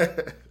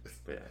anything.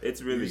 But yeah,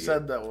 it's really You good.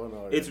 said that one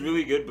already. It's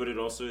really good, but it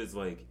also is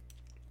like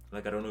I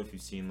don't know if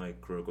you've seen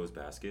like Kuroko's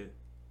Basket.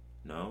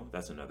 No,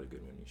 that's another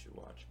good one you should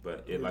watch.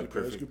 But it Is like it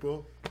perfect.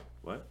 basketball?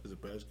 What? Is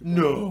it basketball?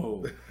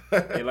 No.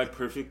 It like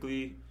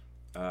perfectly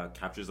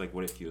captures like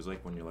what it feels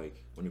like when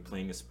you're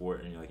playing a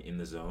sport and you're like in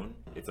the zone.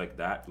 It's like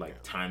that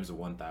times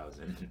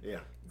 1,000. Yeah.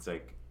 It's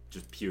like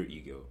just pure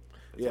ego.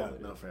 That's Yeah, all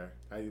it no is. fair.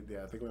 I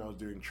think when I was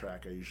doing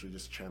track, I usually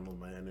just channeled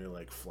my inner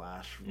like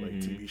Flash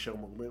TV show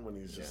moment when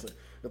he's just like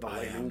with the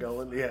lightning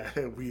going. Yeah,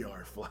 we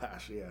are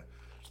Flash. Yeah,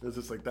 there's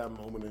just like that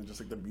moment and just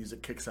like the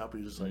music kicks up.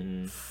 And you're just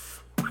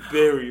like,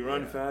 Barry,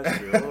 run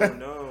faster! Oh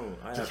no,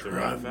 I have Just to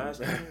run. run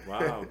faster.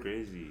 Wow,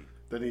 crazy.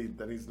 then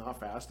he's not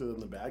faster than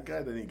the bad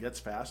guy. Then he gets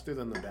faster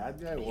than the bad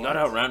guy. He What? got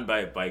outrun by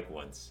a bike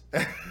once,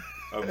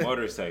 a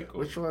motorcycle.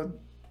 Which one?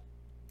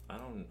 I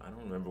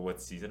don't remember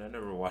what season. I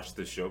never watched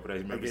the show, but I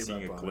remember gave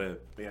seeing a up on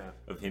clip it. Yeah.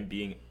 of him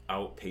being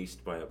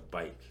outpaced by a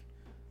bike.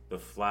 The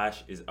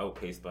Flash is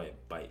outpaced by a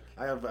bike.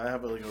 I have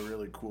like a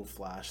really cool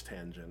Flash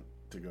tangent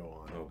to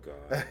go on. Oh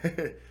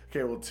god.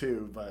 Okay, well,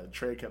 two, but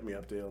Trey kept me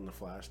updated on the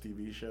Flash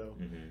TV show,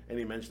 and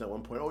he mentioned at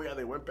one point, oh yeah,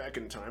 they went back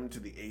in time to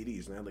the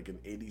 80s and had like an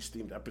 80s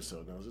themed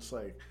episode, and I was just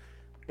like,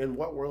 in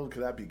what world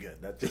could that be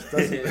good? That just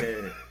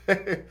doesn't, like,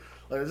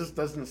 it just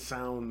doesn't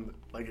sound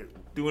like it.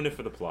 Doing it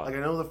for the plot. Like, I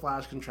know the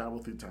Flash can travel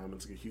through time,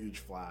 it's like a huge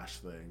Flash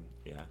thing,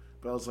 Yeah.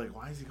 but I was like,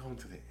 why is he going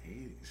to the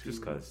 80s?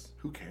 Just 'cause.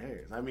 Who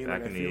cares? I mean,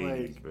 Back like, in I the feel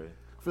 80s, like bro.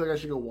 I feel like I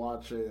should go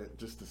watch it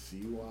just to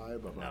see why,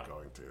 but I'm not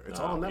going to. It's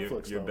all on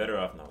Netflix. You're though. better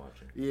off not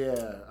watching.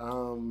 Yeah,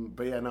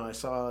 but yeah, no, I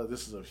saw,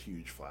 this is a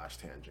huge Flash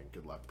tangent.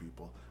 Good luck,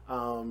 people.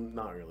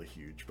 Not really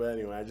huge, but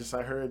anyway,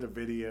 I heard a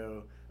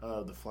video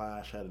of the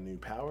Flash had a new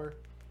power.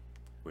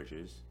 Which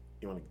is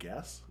You want to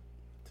guess?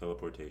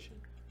 teleportation.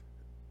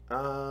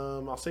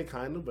 I'll say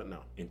kind of, but no.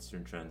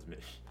 Instant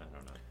transmission. I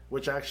don't know.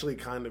 Which actually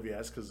kind of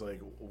yes, because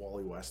like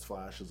Wally West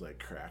Flash is like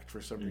cracked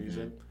for some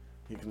reason.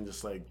 He can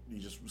just like he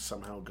just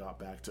somehow got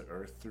back to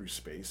Earth through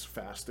space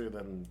faster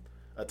than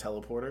a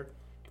teleporter.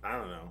 I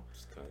don't know.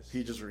 He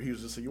was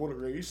just like, you want to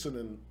race, and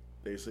then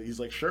they say he's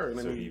like sure, and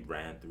then he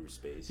ran through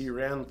space. He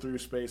ran through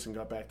space and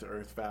got back to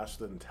Earth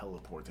faster than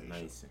teleportation.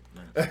 Nice.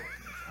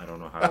 I don't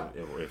know how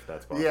if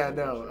that's possible. Yeah,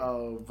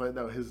 no, but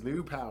no, his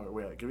new power.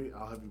 Wait, give me.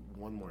 I'll have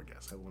one more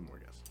guess.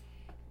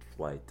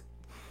 Flight.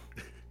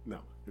 No,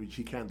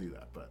 he can do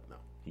that, but no.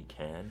 He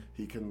can.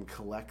 He can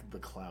collect the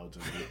clouds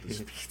and get the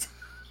speed.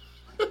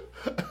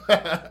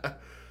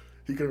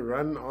 He can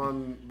run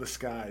on the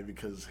sky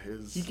because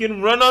He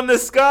can run on the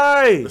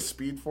sky! The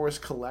Speed Force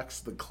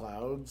collects the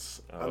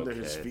clouds under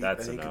his feet,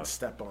 and he can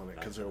step on it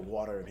because they're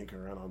water, and he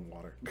can run on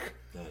water.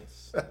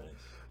 Nice.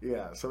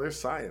 Yeah, so there's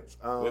science.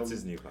 What's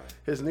his new power?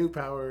 His new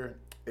power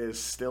is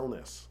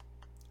stillness.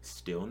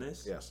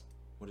 Stillness? Yes.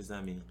 What does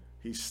that mean?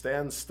 He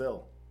stands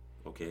still.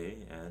 Okay,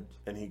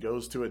 and he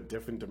goes to a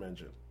different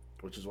dimension,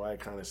 which is why I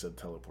kind of said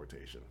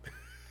teleportation.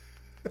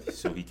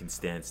 So he can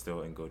stand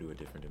still and go to a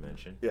different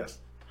dimension? Yes.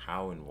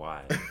 How and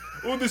why?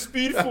 Oh, the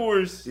Speed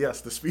Force!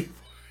 Yes, the Speed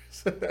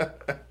Force.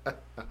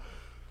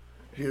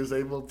 He is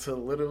able to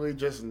literally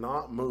just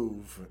not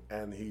move,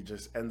 and he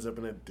just ends up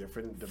in a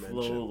different dimension.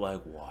 Flow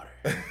like water.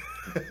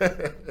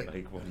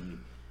 Like,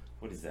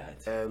 what is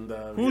that? And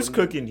who's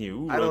cooking here?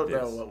 Who I don't wrote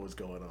know this? what was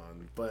going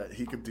on, but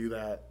he could do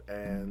that,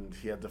 and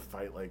he had to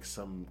fight like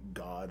some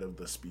god of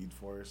the Speed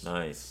Force.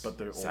 Nice. But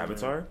they're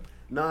Savitar? older.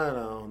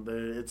 No.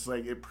 It's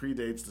like it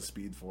predates the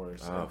Speed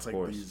Force. It's of like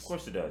course. Of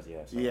course it does.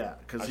 Yeah. Yeah,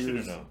 because he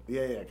was. Known.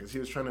 Yeah, because he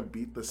was trying to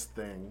beat this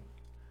thing,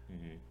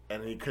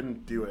 and he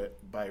couldn't do it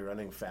by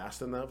running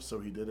fast enough, so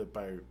he did it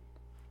by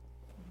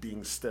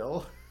being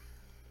still.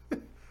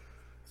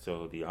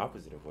 So the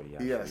opposite of what he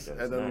actually does. Yes,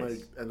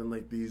 and then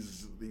like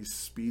these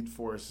Speed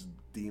Force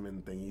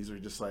demon thingies are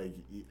just like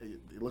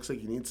it looks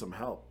like you need some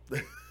help.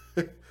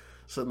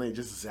 So then they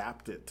just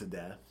zapped it to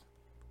death.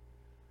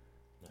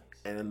 Nice.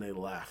 And then they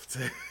left.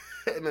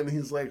 And then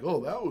he's like,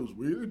 "Oh, that was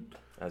weird."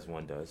 As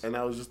one does. And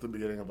that was just the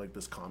beginning of like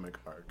this comic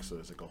arc. So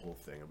there's like a whole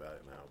thing about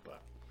it now.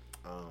 But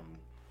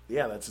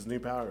yeah, that's his new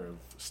power of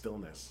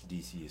stillness.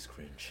 DC is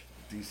cringe.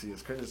 DC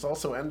is cringe. It's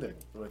also ending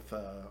with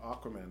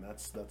Aquaman.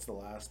 That's the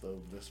last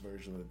of this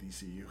version of the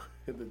DCU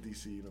in the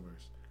DC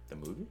universe. The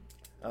movie?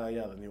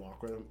 Yeah, the new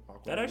Aquaman.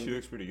 That actually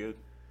looks pretty good.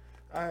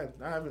 I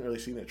haven't really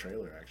seen a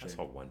trailer actually. I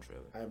saw one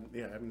trailer. I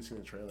haven't seen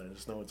a trailer. I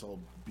just know it's all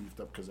beefed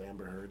up because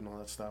Amber Heard and all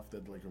that stuff.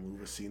 They'd like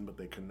remove a scene, but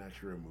they couldn't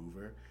actually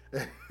remove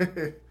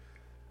her.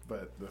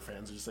 But the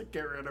fans are just like,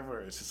 get rid of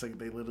her. It's just like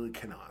they literally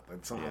cannot.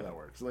 That's not how that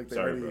works. Like they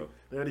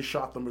already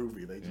shot the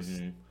movie. They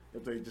just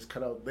if they just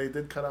cut out. They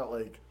did cut out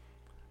like.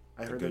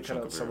 I heard they cut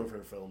out some of her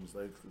films,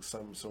 like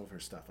some of her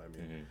stuff. I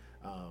mean,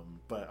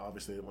 but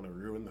obviously they didn't want to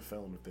ruin the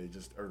film if they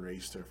just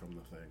erased her from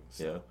the thing.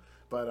 So. Yeah.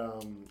 But I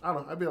don't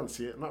know. I'd be on to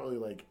see it. I'm not really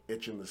like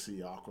itching to see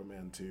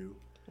Aquaman 2.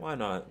 Why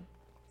not?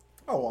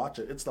 I'll watch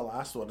it. It's the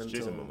last one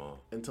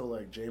until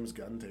like James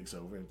Gunn takes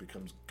over and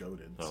becomes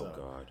goated. Oh so,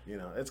 God. You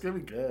know, it's gonna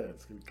be good.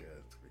 It's gonna be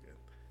good.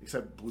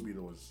 Except Blue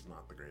Beetle was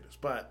not the greatest,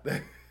 but.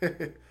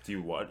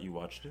 You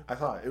watched it? I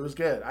thought it was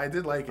good. I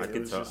did like it. I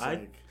could tell.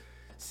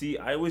 See,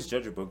 I always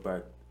judge a book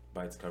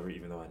by its cover,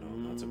 even though I know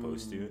I'm not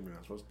supposed to. You're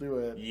not supposed to do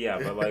it. Yeah,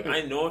 but like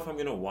I know if I'm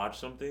gonna watch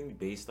something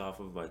based off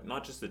of like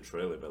not just the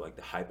trailer, but like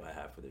the hype I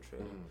have for the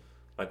trailer.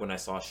 Like when I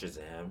saw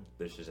Shazam,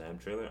 the Shazam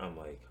trailer, I'm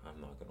like,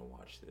 I'm not gonna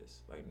watch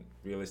this. Like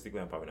realistically,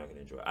 I'm probably not gonna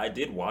enjoy it. I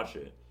did watch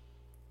it,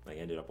 like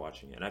ended up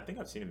watching it, and I think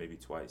I've seen it maybe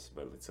twice,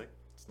 but it's like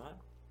it's not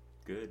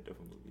good of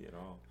a movie at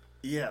all.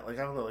 Yeah, like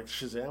I don't know, like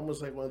Shazam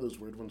was like one of those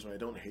weird ones where I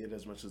don't hate it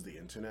as much as the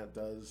internet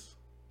does.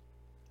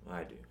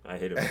 I do. I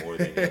hate it more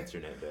than the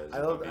internet does.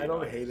 I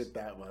don't hate it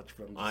that much,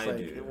 but I'm just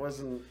like, it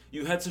wasn't.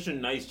 You had such a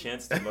nice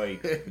chance to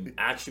like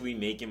actually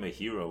make him a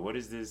hero. What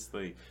is this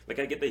like? Like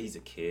I get that he's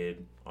a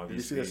kid.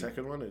 Obviously. Did you see the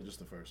second one or just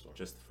the first one?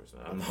 Just the first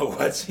one. I'm not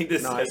watching the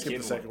second one. I skipped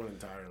the second one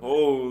entirely.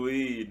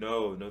 Holy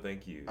no,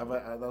 thank you.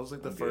 That was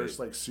like the first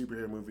like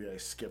superhero movie I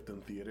skipped in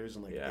theaters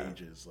in like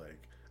ages.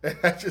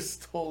 Like I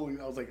just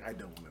totally. I was like, I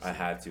don't want to. I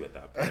had to at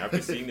that point.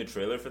 After seeing the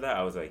trailer for that,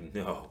 I was like,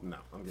 no,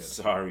 I'm good.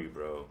 Sorry,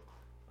 bro,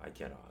 I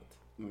cannot.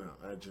 No,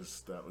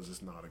 that was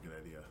just not a good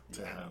idea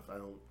to have. I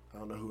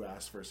don't know who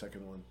asked for a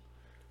second one.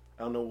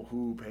 I don't know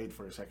who paid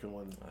for a second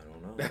one. I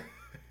don't know.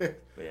 But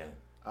yeah.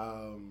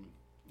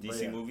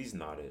 DC movies,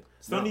 not it.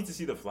 Still need to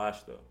see The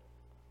Flash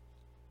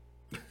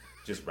though.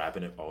 Just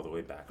wrapping it all the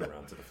way back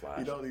around to The Flash.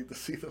 You don't need to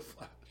see The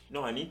Flash.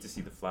 No, I need to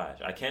see The Flash.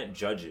 I can't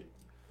judge it.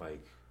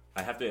 Like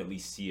I have to at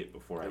least see it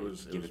before I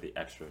give it the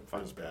extra. It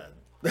was bad.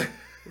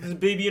 It's a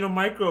baby in a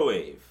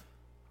microwave.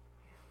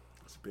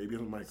 Baby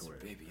in a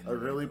microwave. A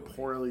really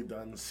poorly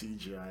done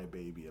CGI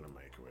baby in a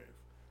microwave.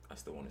 I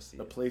still want to see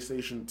a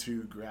PlayStation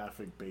 2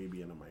 graphic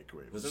baby in a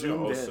microwave. Wasn't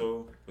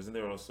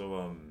there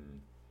also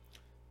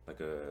like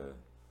a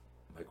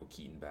Michael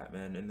Keaton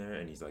Batman in there,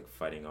 and he's like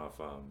fighting off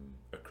a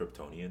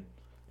Kryptonian,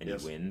 and he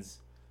wins.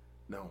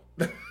 No.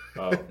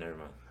 Oh, never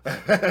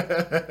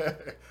mind.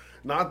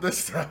 Not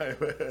this time.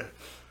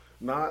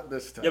 Not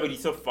this time. Yeah, but he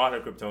still fought a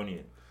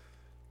Kryptonian.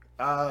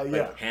 Yeah.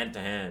 Like, hand to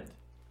hand.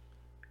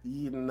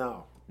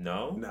 No.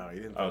 No? No, he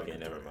didn't. Fight Okay,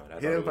 never mind.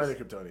 He didn't fight a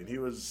Kryptonian.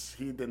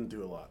 He didn't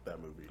do a lot that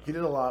movie. He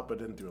did a lot, but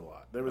didn't do a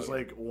lot. There was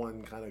like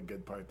one kind of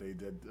good part they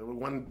did.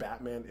 One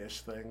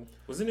Batman-ish thing.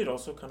 Wasn't it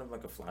also kind of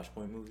like a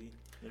Flashpoint movie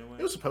in a way?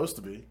 It was supposed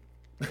to be.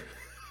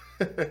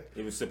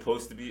 It was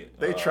supposed to be.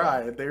 They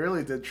tried. They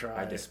really did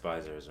try. I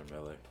despise Ezra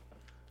Miller.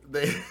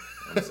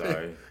 I'm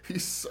sorry.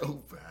 He's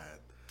so bad.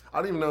 I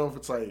don't even know if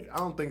it's like. I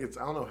don't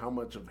know how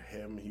much of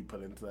him he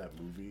put into that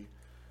movie.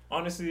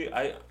 Honestly,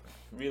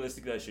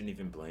 realistically I shouldn't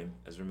even blame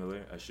Ezra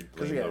Miller. I should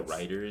blame the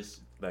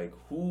writers. Like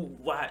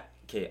what?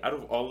 Okay, out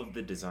of all of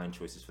the design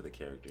choices for the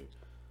character,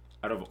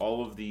 out of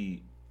all of the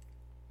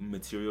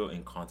material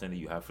and content that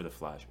you have for the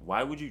Flash,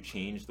 why would you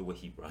change the way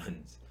he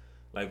runs?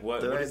 Like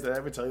what? Did I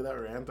ever tell you that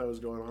rant I was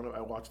going on?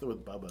 I watched it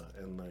with Bubba,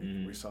 and like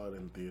we saw it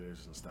in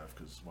theaters and stuff.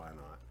 Because why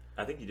not?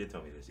 I think you did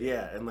tell me this.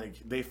 Yeah, and like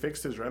they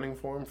fixed his running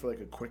form for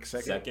like a quick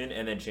second,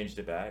 and then changed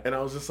it back. And I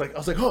was like,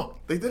 oh,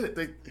 they did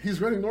it.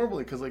 He's running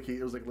normally because like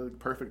it was like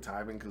perfect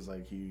timing because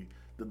like he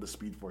did the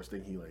Speed Force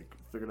thing. He like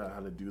figured out how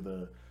to do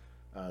the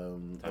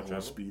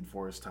whole Speed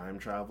Force time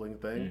traveling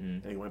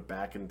thing, and he went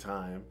back in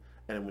time.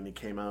 And when he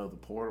came out of the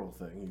portal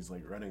thing, he's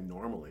like running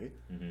normally.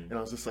 And I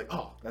was just like,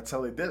 oh, that's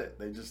how they did it.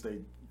 They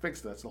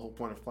fixed it. That's the whole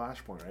point of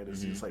Flashpoint, right?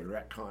 Is just like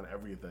retcon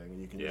everything, and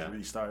you can just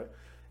restart.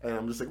 And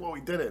I'm just like, well,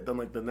 we did it. Then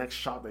like the next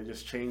shot, they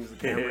just changed the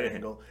camera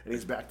angle, and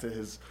he's back to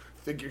his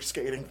figure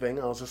skating thing.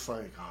 I was just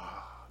like,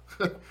 ah.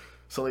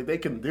 So like they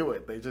can do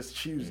it. They just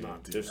choose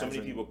not to. There's so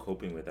many people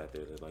coping with that.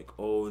 They're like,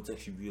 oh, it's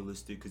actually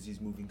realistic because he's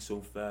moving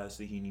so fast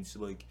that he needs to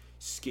like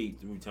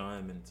skate through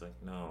time. And it's like,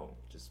 no,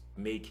 just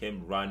make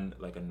him run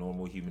like a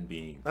normal human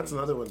being. That's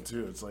another one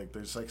too. It's like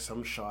there's like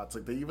some shots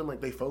like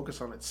they focus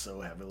on it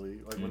so heavily.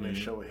 Like when they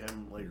show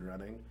him like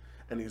running,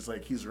 and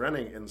he's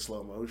running in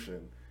slow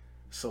motion.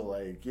 So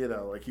like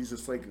like he's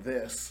just like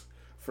this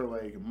for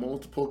like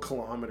multiple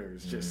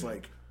kilometers, just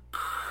like.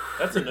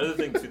 That's another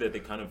thing too that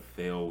they kind of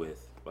fail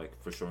with. Like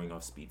for showing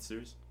off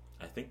speedsters,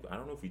 I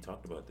don't know if we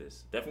talked about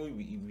this. Definitely,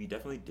 we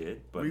definitely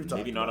did, but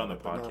maybe not on the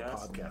podcast.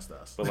 Not podcast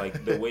us. But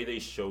like the way they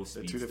show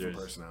speedsters, 2 different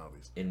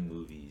personalities in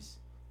movies.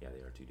 Yeah,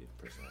 they are 2 different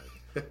personalities.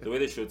 The way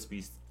they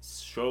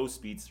show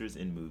speedsters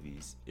in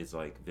movies is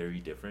like very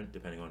different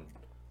depending on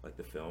like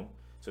the film.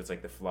 So it's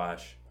like the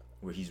Flash,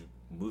 where he's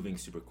moving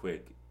super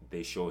quick.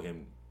 They show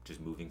him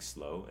just moving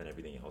slow, and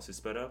everything else is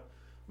sped up.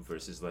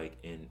 Versus like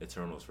in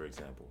Eternals, for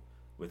example.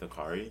 With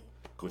Akari,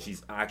 where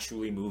she's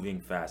actually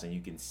moving fast, and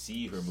you can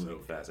see her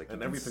moving fast. Like,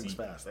 and everything's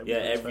fast.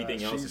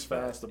 Everything else is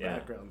fast. The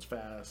background's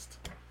fast,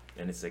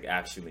 and it's like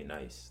actually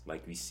nice.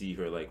 Like we see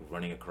her like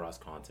running across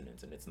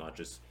continents, and it's not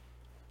just,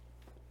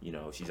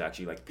 she's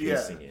actually like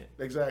pacing it.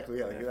 Exactly.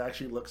 Yeah, like, it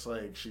actually looks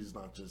like she's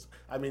not just.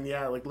 I mean,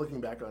 yeah, like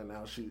looking back on it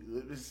now,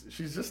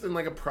 she's just in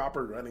like a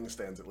proper running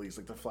stance at least.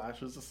 Like the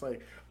Flash is just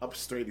like up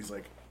straight. He's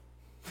like.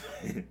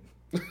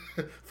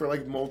 For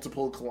like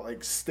multiple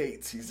like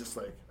states, he's just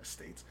like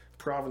states,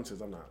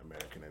 provinces. I'm not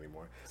American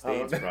anymore.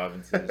 States,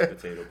 provinces,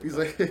 potato. He's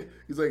like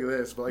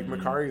this, but like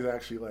Makari's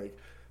actually like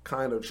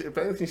kind of. If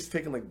anything, she's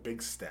taking like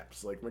big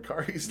steps. Like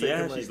Makari's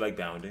taking she's like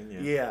bounding.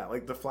 Yeah,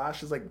 like the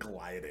Flash is like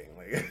gliding.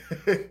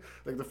 Like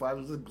like the Flash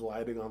is just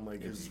gliding on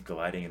like his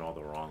gliding in all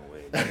the wrong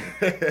ways.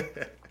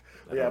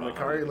 Yeah,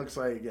 Makari looks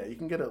like you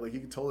can get it. Like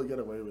you can totally get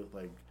away with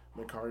like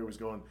Makari was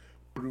going.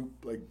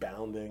 Like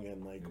bounding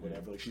and like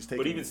whatever. Like she's taking.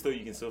 But even still,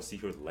 you can still see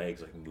her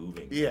legs like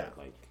moving. Yeah,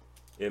 like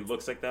it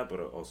looks like that, but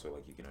also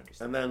like you can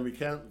understand. And then we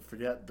can't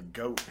forget the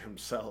GOAT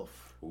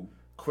himself,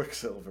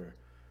 Quicksilver,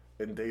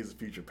 in Days of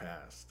Future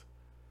Past.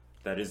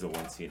 That is the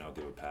one scene I'll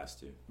give a pass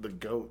to. The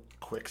GOAT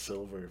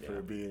Quicksilver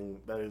for being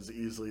that is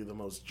easily the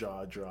most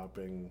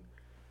jaw-dropping,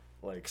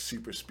 like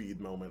super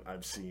speed moment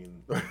I've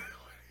seen.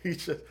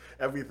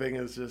 Everything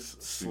is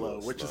just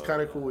slow, which is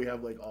kind of cool. We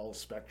have like all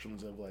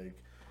spectrums of like.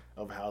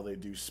 Of how they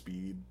do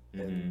speed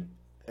and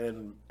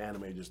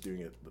anime just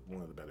doing it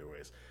one of the better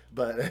ways,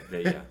 but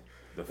they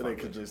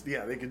could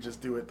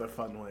just do it the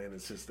fun way, and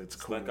it's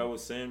cool. Like I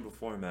was saying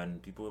before, man,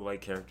 people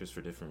like characters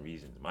for different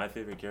reasons. My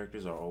favorite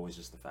characters are always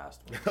just the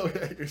fast ones. Oh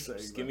yeah, you're saying.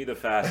 Just give me the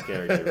fast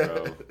character,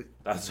 bro.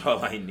 That's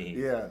all I need.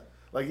 Yeah.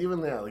 Like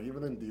even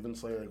in Demon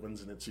Slayer, like when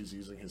Zenitsu's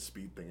using his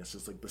speed thing, it's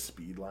just like the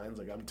speed lines.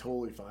 Like I'm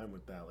totally fine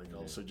with that. Like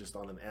also just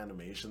on an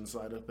animation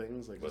side of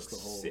things, like just the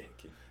whole sick.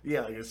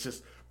 Yeah, like it's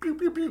just pew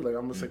pew pew. Like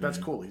I'm just like that's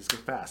cool. He's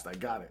fast. I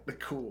got it.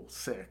 Cool,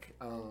 sick.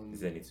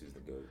 Zenitsu's the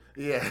goat.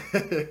 Yeah.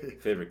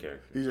 Favorite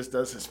character. He just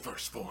does his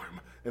first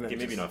form, and then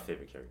maybe not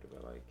favorite character,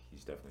 but like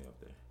he's definitely up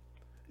there.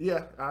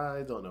 Yeah,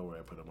 I don't know where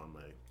I put him on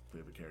my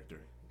favorite character.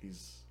 I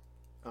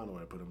don't know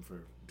where I put him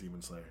for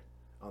Demon Slayer.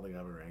 I don't think I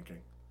have a ranking.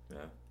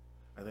 Yeah.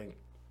 I think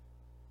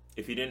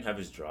if he didn't have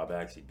his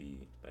drawbacks, he'd be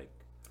like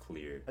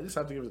clear. I just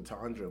have to give it to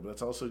Tanjiro, but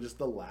it's also just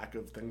the lack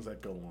of things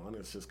that go on.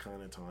 It's just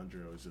kind of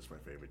Tanjiro is just my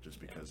favorite, just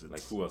because it's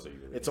like who else are you?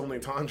 Really it's only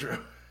Tanjiro.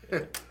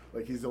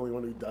 Like he's the only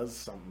one who does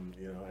something,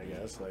 I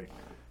guess. Like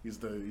he's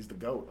the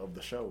GOAT of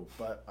the show.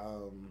 But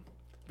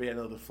But yeah,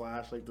 no, the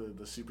Flash, like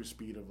the super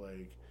speed of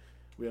like,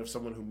 we have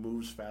someone who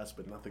moves fast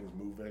but nothing's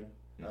moving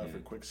for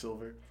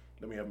Quicksilver.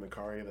 Then we have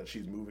Makari that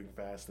she's moving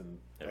fast and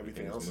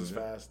everything else is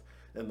fast.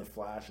 And the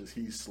Flash is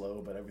he's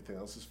slow but everything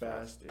else is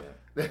fast.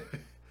 Yeah.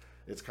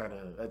 It's kind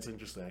of, that's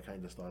interesting. I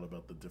kind of thought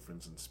about the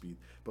difference in speed.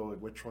 But like,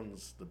 which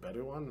one's the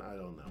better one? I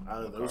don't know.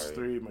 Out of those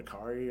three,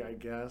 Makari, I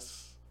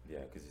guess.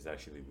 Yeah, because he's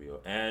actually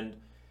real.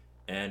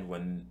 And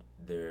when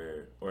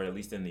they're, or at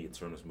least in the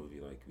Eternals movie,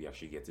 like we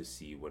actually get to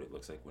see what it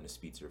looks like when a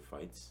speedster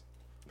fights,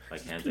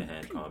 like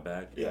hand-to-hand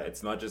combat. Yeah,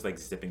 it's not just like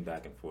zipping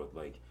back and forth,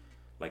 like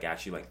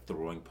actually like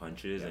throwing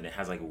punches, and it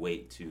has like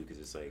weight too, because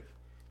it's like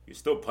you're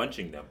still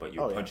punching them, but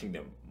you're punching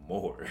them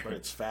more. But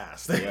it's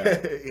fast.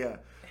 Yeah,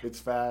 it's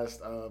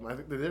fast. I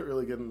think they did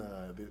really good in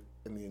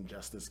the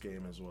Injustice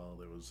game as well.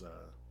 There was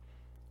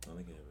I don't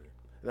think I ever.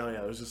 No,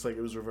 yeah, it was just like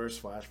it was Reverse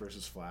Flash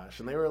versus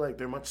Flash, and they were like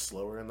they're much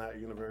slower in that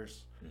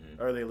universe,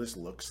 or they at least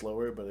look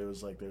slower. But it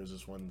was like there was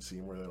this one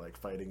scene where they're like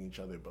fighting each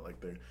other, but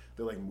like they're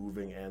like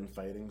moving and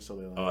fighting. So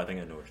they're like, I think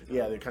I know what you're talking.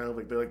 Yeah, they're kind of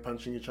like they're like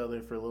punching each other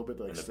for a little bit,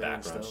 like and the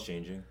standing background's still.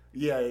 Changing.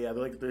 Yeah,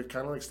 they're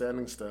kind of like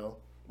standing still,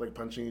 like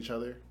punching each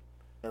other,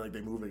 and like they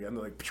move again.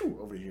 They're like pew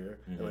over here,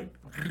 and like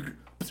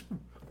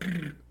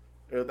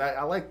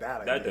I like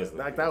that. That does look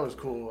like that was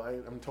cool.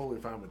 I'm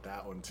totally fine with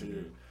that one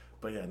too.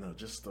 But yeah, no,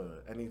 just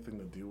anything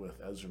to do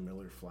with Ezra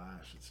Miller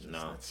Flash, it's just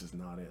that's just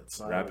not it.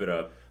 So wrap it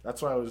up.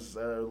 That's why I was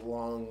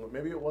long.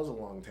 Maybe it was a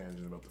long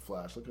tangent about the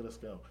Flash. Look at us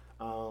go.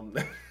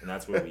 And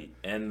that's where we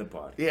end the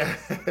podcast. Yeah,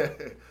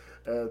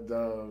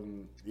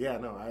 and yeah,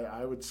 no,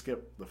 I would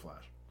skip the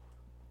Flash.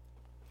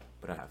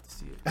 But I have to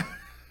see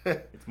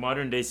it. It's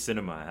modern day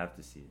cinema. I have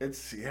to see it.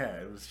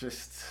 It was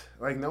just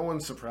like no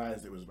one's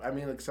surprised it was. I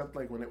mean, except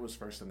like when it was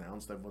first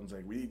announced, everyone's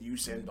like, "We need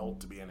Usain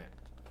Bolt to be in it."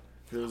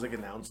 It was like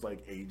announced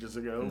like ages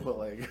ago, but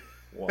like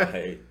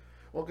why?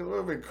 Well, because it would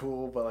have been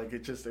cool, but like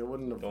it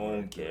wouldn't have.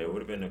 Don't care. It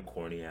would have been a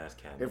corny ass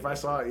cameo. If I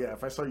saw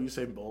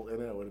Usain Bolt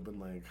in it, I would have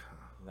been like,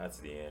 that's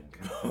the end.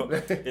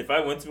 If I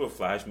went to a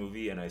Flash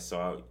movie and I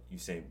saw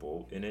Usain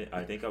Bolt in it,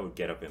 I think I would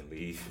get up and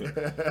leave.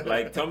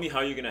 Like, tell me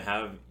how you're gonna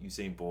have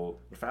Usain Bolt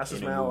the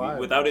fastest in a man movie alive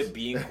without it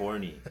being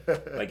corny.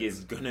 Like, it's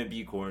gonna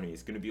be corny.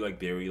 It's gonna be like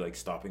Barry like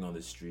stopping on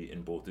the street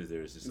and Bolt is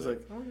there. It's just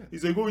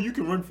he's like, oh, you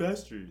can run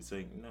faster. It's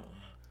like, no,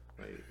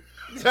 like.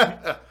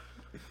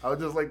 I would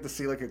just like to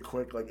see like a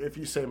quick like if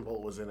Usain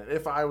Bolt was in it.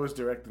 If I was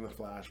directing the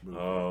Flash movie.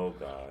 Oh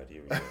God,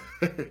 here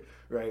we go.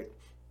 Right.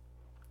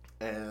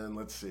 And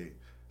let's see.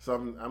 So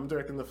I'm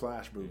directing the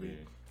Flash movie,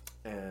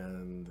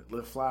 and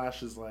the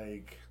Flash is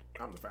like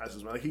I'm the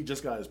fastest man. Like he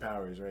just got his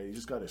powers, right? He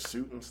just got his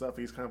suit and stuff.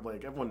 He's kind of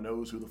like everyone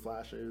knows who the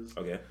Flash is.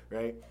 Okay.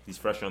 Right. He's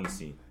fresh on the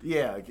scene.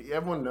 Yeah, like,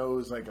 everyone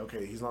knows. Like,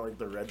 okay, he's not like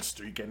the Red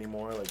Streak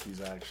anymore. Like he's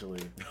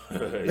actually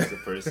he's a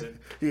person.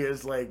 He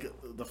is like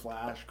the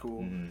Flash,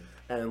 cool,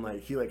 and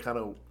like he like kind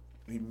of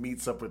he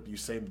meets up with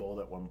Usain Bolt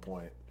at one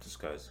point. Just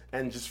cause.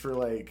 And just for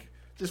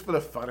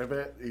the fun of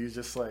it, he's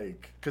just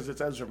like because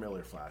it's Ezra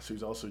Miller Flash,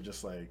 who's also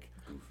just like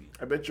goofy.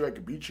 I bet you I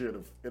could beat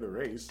you in a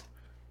race.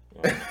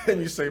 Oh, and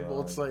Usain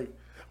Bolt's like.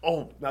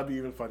 Oh, that'd be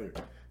even funnier.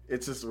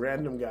 It's this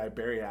random guy,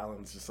 Barry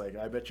Allen's just like,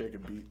 I bet you I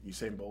could beat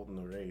Usain Bolt in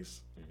the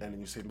race. And then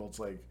Usain Bolt's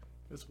like,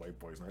 this white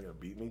boy's not going to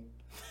beat me.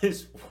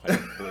 This white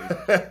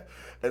boy.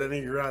 And then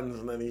he runs,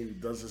 and then he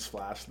does his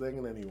Flash thing,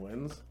 and then he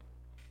wins.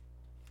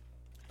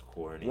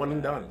 Corny One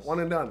and done.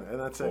 And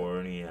that's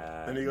corny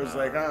ass. And he goes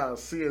like, I'll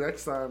see you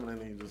next time. And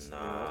then he just,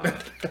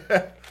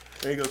 and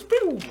he goes,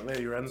 pew! And then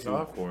he runs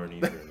off. Corny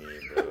for me,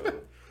 bro.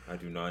 I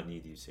do not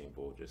need Usain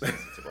Bolt just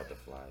since it's about the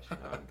Flash. No,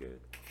 I'm good.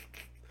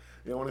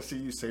 You don't want to see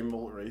Usain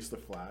Bolt race the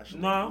Flash?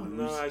 No,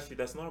 actually,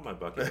 that's not on my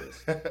bucket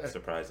list,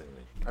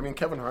 surprisingly. I mean,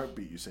 Kevin Hart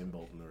beat Usain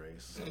Bolt in the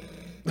race.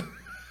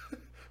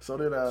 So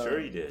did...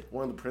 sure he did.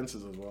 One of the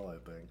princes as well, I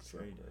think. So.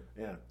 Sure he did.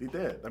 Yeah, he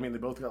did. I mean, they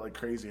both got, like,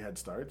 crazy head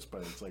starts,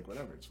 but it's like,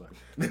 whatever, it's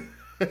fine.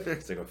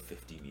 It's like a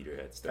 50-meter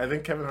head start. I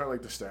think Kevin Hart,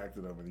 like,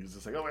 distracted him, and he was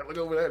just like, oh, wait, look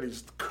over there, and he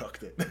just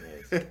cooked it.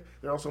 Yes.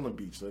 They're also on the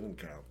beach, so they didn't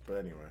count. But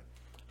anyway.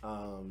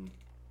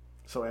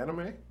 So,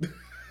 anime?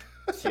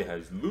 Yeah,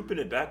 he's looping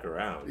it back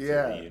around to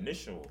the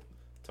initial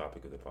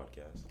topic of the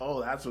podcast.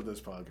 Oh, that's what this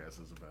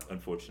podcast is about.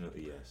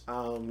 Unfortunately, yes.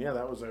 Yeah,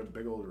 that was our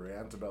big old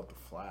rant about the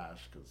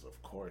Flash, because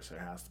of course there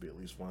has to be at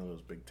least one of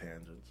those big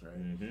tangents,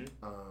 right?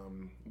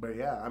 But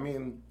yeah, I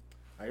mean,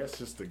 I guess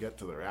just to get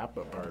to the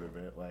wrap-up part of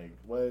it, like,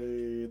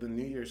 the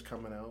New Year's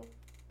coming out.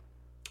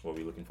 What are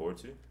we looking forward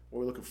to? What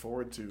are we looking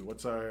forward to?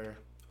 What's our...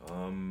 what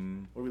are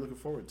we looking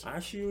forward to? I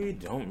actually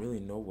don't really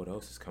know what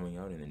else is coming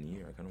out in the new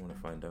year. I kind of want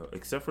to find out.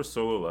 Except for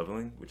Solo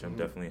Leveling, which I'm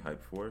definitely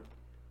hyped for.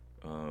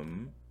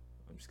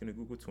 I'm just gonna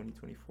Google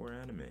 2024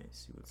 anime,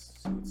 see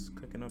what's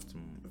cooking up.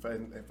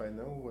 If I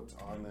know what's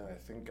on there, I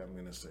think I'm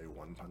gonna say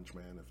One Punch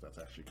Man if that's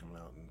actually coming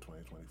out in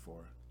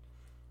 2024.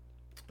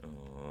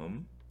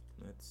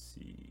 Let's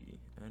see,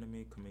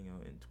 anime coming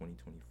out in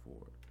 2024.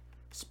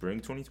 Spring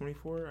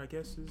 2024, I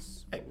guess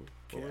is what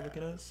we're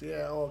looking at.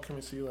 Yeah, can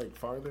we see like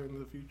farther into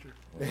the future?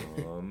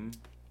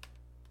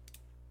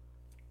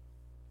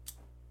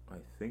 I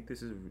think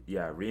this is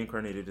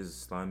Reincarnated as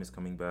Slime is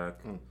coming back.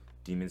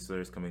 Demon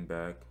Slayer is coming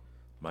back.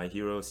 My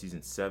Hero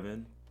season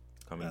 7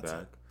 coming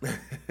back.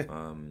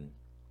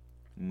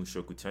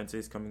 Mushoku Tensei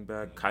is coming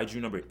back.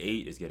 Kaiju number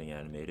 8 is getting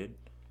animated.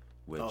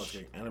 Which it's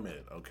getting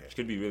animated. Okay. Which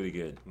could be really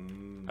good.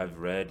 I've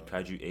read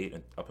Kaiju 8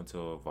 up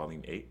until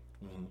volume 8.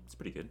 It's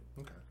pretty good.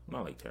 Okay.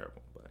 Not like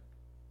terrible, but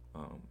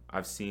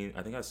I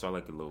think I saw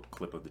like a little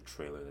clip of the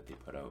trailer that they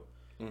put out,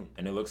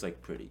 and it looks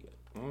like pretty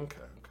good. Okay.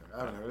 I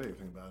haven't heard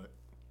anything about it.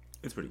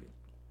 It's pretty good.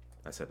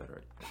 I said that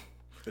already.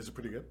 Is it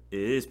pretty good? It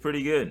is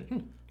pretty good.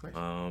 Nice.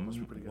 Must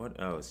be pretty good.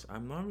 What else?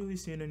 I'm not really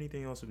seeing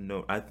anything else of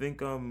note. I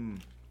think oh my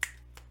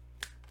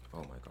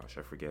gosh,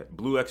 I forget.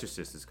 Blue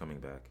Exorcist is coming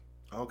back.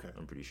 Okay.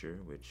 I'm pretty sure,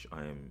 which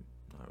I am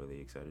not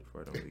really excited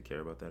for. I don't really care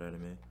about that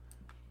anime.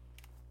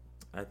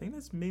 I think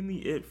that's mainly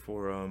it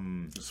for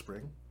the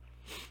spring.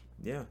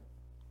 Yeah.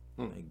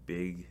 Like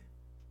big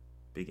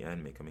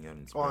anime coming out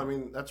in spring. Well, I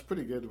mean, that's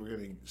pretty good. We're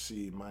gonna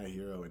see My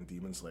Hero and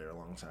Demon Slayer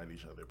alongside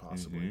each other,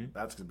 possibly.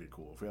 That's gonna be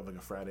cool. If we have like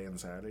a Friday and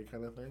Saturday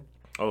kind of thing.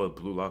 Oh, a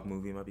Blue Lock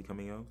movie might be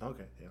coming out.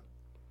 Okay, yeah.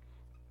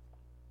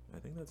 I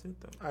think that's it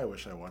though. I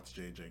wish I watched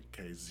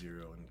JJK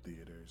Zero in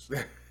theaters.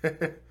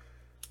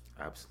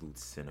 Absolute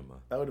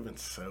cinema. That would have been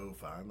so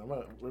fun.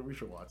 We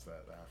should watch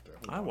that after.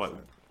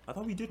 I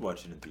thought we did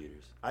watch it in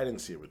theaters. I didn't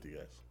see it with you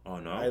guys. Oh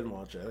no, I didn't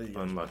watch it. I think you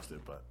guys watched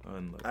it, but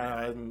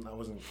I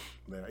wasn't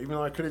there. Even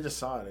though I could have just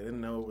saw it, I didn't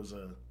know it was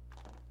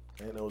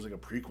like a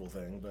prequel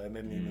thing. But I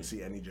didn't even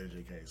see any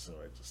JJK, so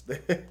I just.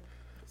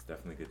 It's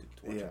definitely good to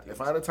watch. Yeah,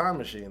 if I had a time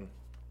machine.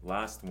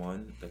 Last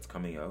one that's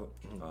coming out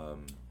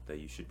that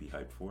you should be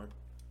hyped for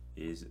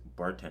is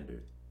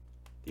Bartender.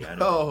 The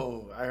anime.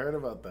 Oh, I heard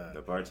about that.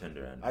 The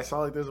Bartender anime. I saw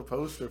like there's a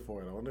poster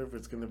for it. I wonder if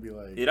it's gonna be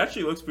like. It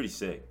actually looks pretty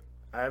sick.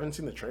 I haven't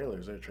seen the trailer.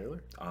 Is there a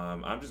trailer?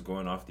 I'm just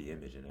going off the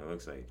image, and it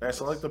looks like. I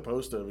saw like the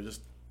poster. It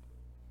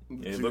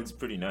looks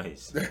pretty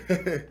nice.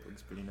 It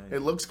looks pretty nice.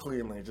 It looks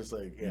clean, like just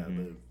like yeah.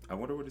 I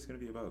wonder what it's gonna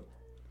be about.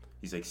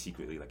 He's like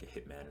secretly like a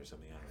hitman or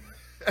something. I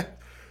don't know.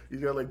 He's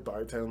got like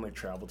bartend, like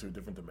travel to a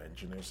different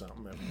dimension or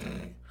something every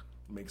time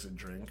he makes a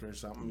drink or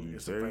something. He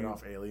gets to fight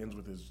off aliens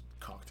with his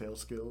cocktail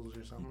skills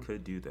or something. He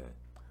could do that.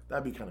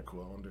 That'd be kind of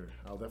cool. I wonder.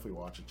 I'll definitely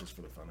watch it just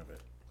for the fun of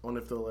it. I wonder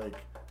if they'll like,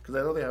 because I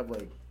know they have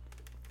like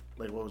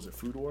what was it,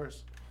 Food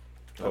Wars?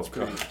 That's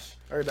pretty. Gosh.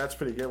 I heard that's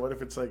pretty good. What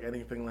if it's like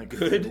anything like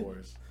Good? Food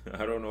Wars?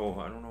 I don't know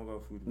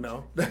about Food Wars.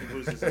 No? Food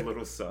Wars is a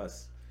little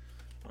sus.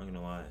 I'm not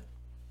gonna lie.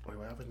 Wait,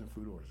 what happened in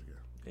Food Wars again?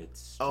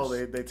 It's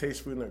they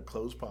taste food and their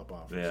clothes pop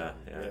off. Yeah.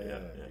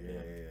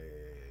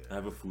 I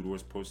have a Food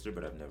Wars poster,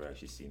 but I've never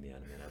actually seen the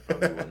anime. And I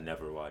probably will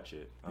never watch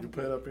it. You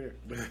put it up here.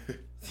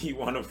 Do you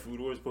want a Food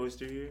Wars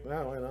poster here?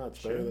 No, why not?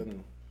 It's better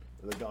than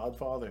The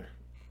Godfather.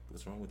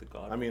 What's wrong with The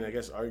Godfather? I mean, I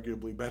guess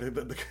arguably better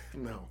than the.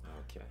 No.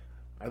 Okay.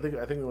 I think we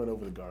went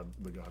over the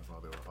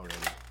Godfather already.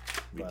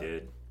 We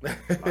did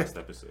last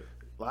episode.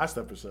 Last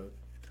episode.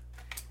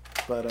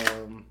 But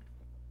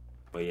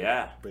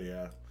yeah.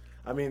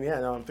 I mean, yeah.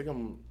 No,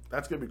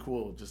 that's gonna be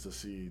cool just to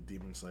see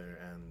Demon Slayer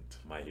and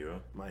My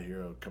Hero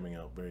coming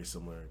out very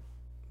similar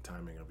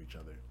timing of each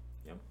other.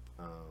 Yep.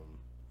 I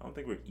don't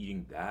think we're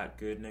eating that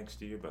good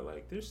next year, but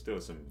like there's still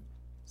some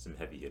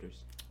heavy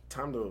hitters.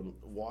 Time to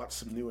watch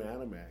some new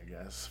anime, I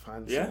guess.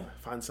 Find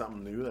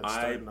something new that's I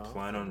starting off.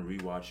 plan on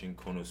rewatching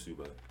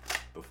Konosuba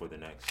before the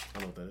next I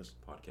don't know what that is.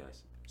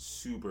 podcast.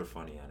 Super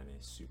funny anime,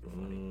 super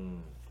funny.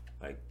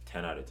 Like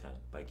 10 out of 10.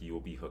 Like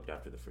you'll be hooked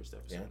after the first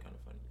episode. Kind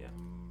of funny. Yeah.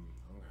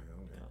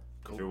 Okay. Yeah.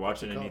 Cool. If you're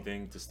watching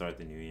anything to start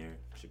the new year,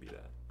 it should be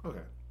that.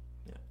 Okay.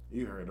 Yeah.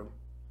 You heard him.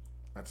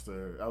 That's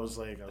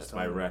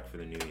my rec for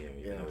the new year.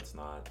 You know, it's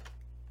not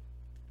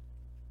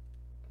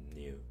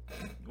new.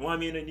 Well, I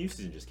mean, a new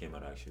season just came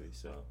out actually,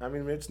 so. I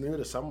mean, it's new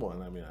to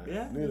someone. I mean,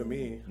 new to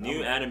me.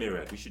 New anime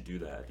rec. We should do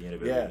that at the end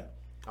of every week.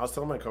 I was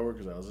telling my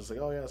coworkers, I was just like,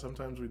 oh yeah,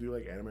 sometimes we do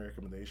like anime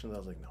recommendations. I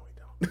was like, no, we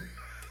don't.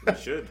 We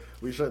should.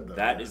 We should though.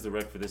 That is the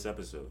rec for this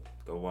episode.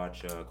 Go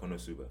watch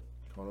Konosuba.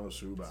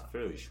 Konosuba. It's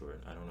fairly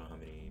short. I don't know how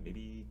many.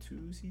 Maybe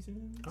 2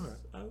 seasons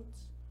out.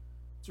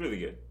 It's really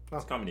good.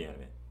 It's comedy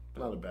anime.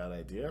 Not a bad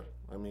idea.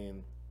 I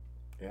mean,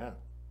 yeah.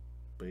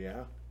 But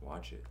yeah.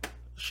 Watch it.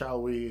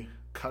 Shall we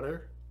cut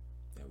her?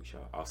 Yeah, we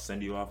shall. I'll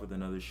send you off with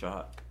another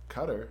shot.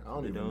 Cut her? I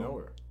don't even know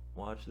her.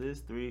 Watch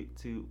this. 3,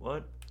 2,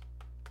 1.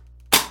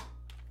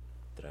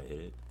 Did I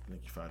hit it? I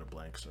think you fired a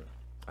blank, sir.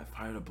 I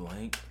fired a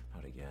blank?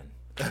 Not again.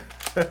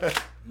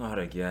 Not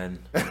again.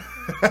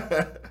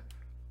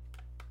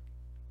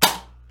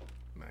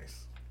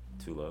 Nice.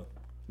 Too low?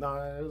 No,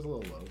 it was a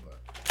little low, but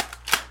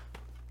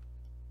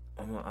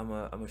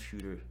I'm a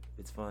shooter.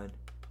 It's fine.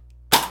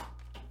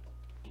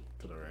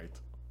 To the right.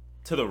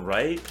 To the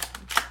right?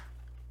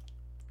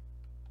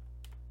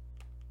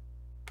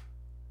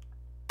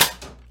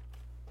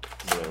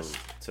 So,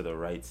 to the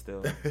right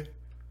still. This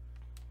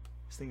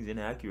thing's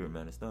inaccurate,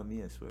 man. It's not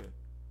me, I swear.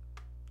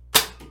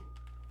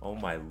 Oh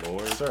my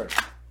lord. Sir.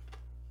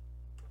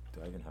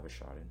 Do I even have a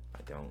shot in?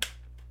 I don't.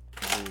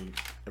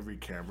 Every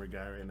camera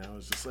guy right now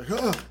is just like,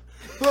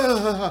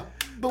 the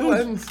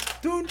lens.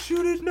 Don't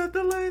shoot it, not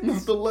the lens.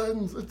 Not the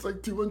lens. It's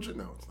like 200.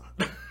 No, it's not.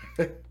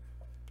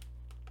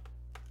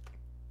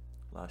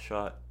 Last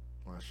shot.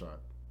 Last shot.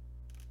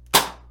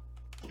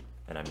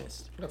 and I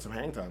missed. Got some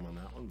hang time on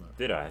that one, but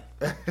Did I?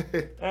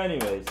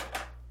 Anyways,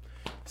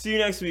 see you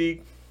next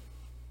week.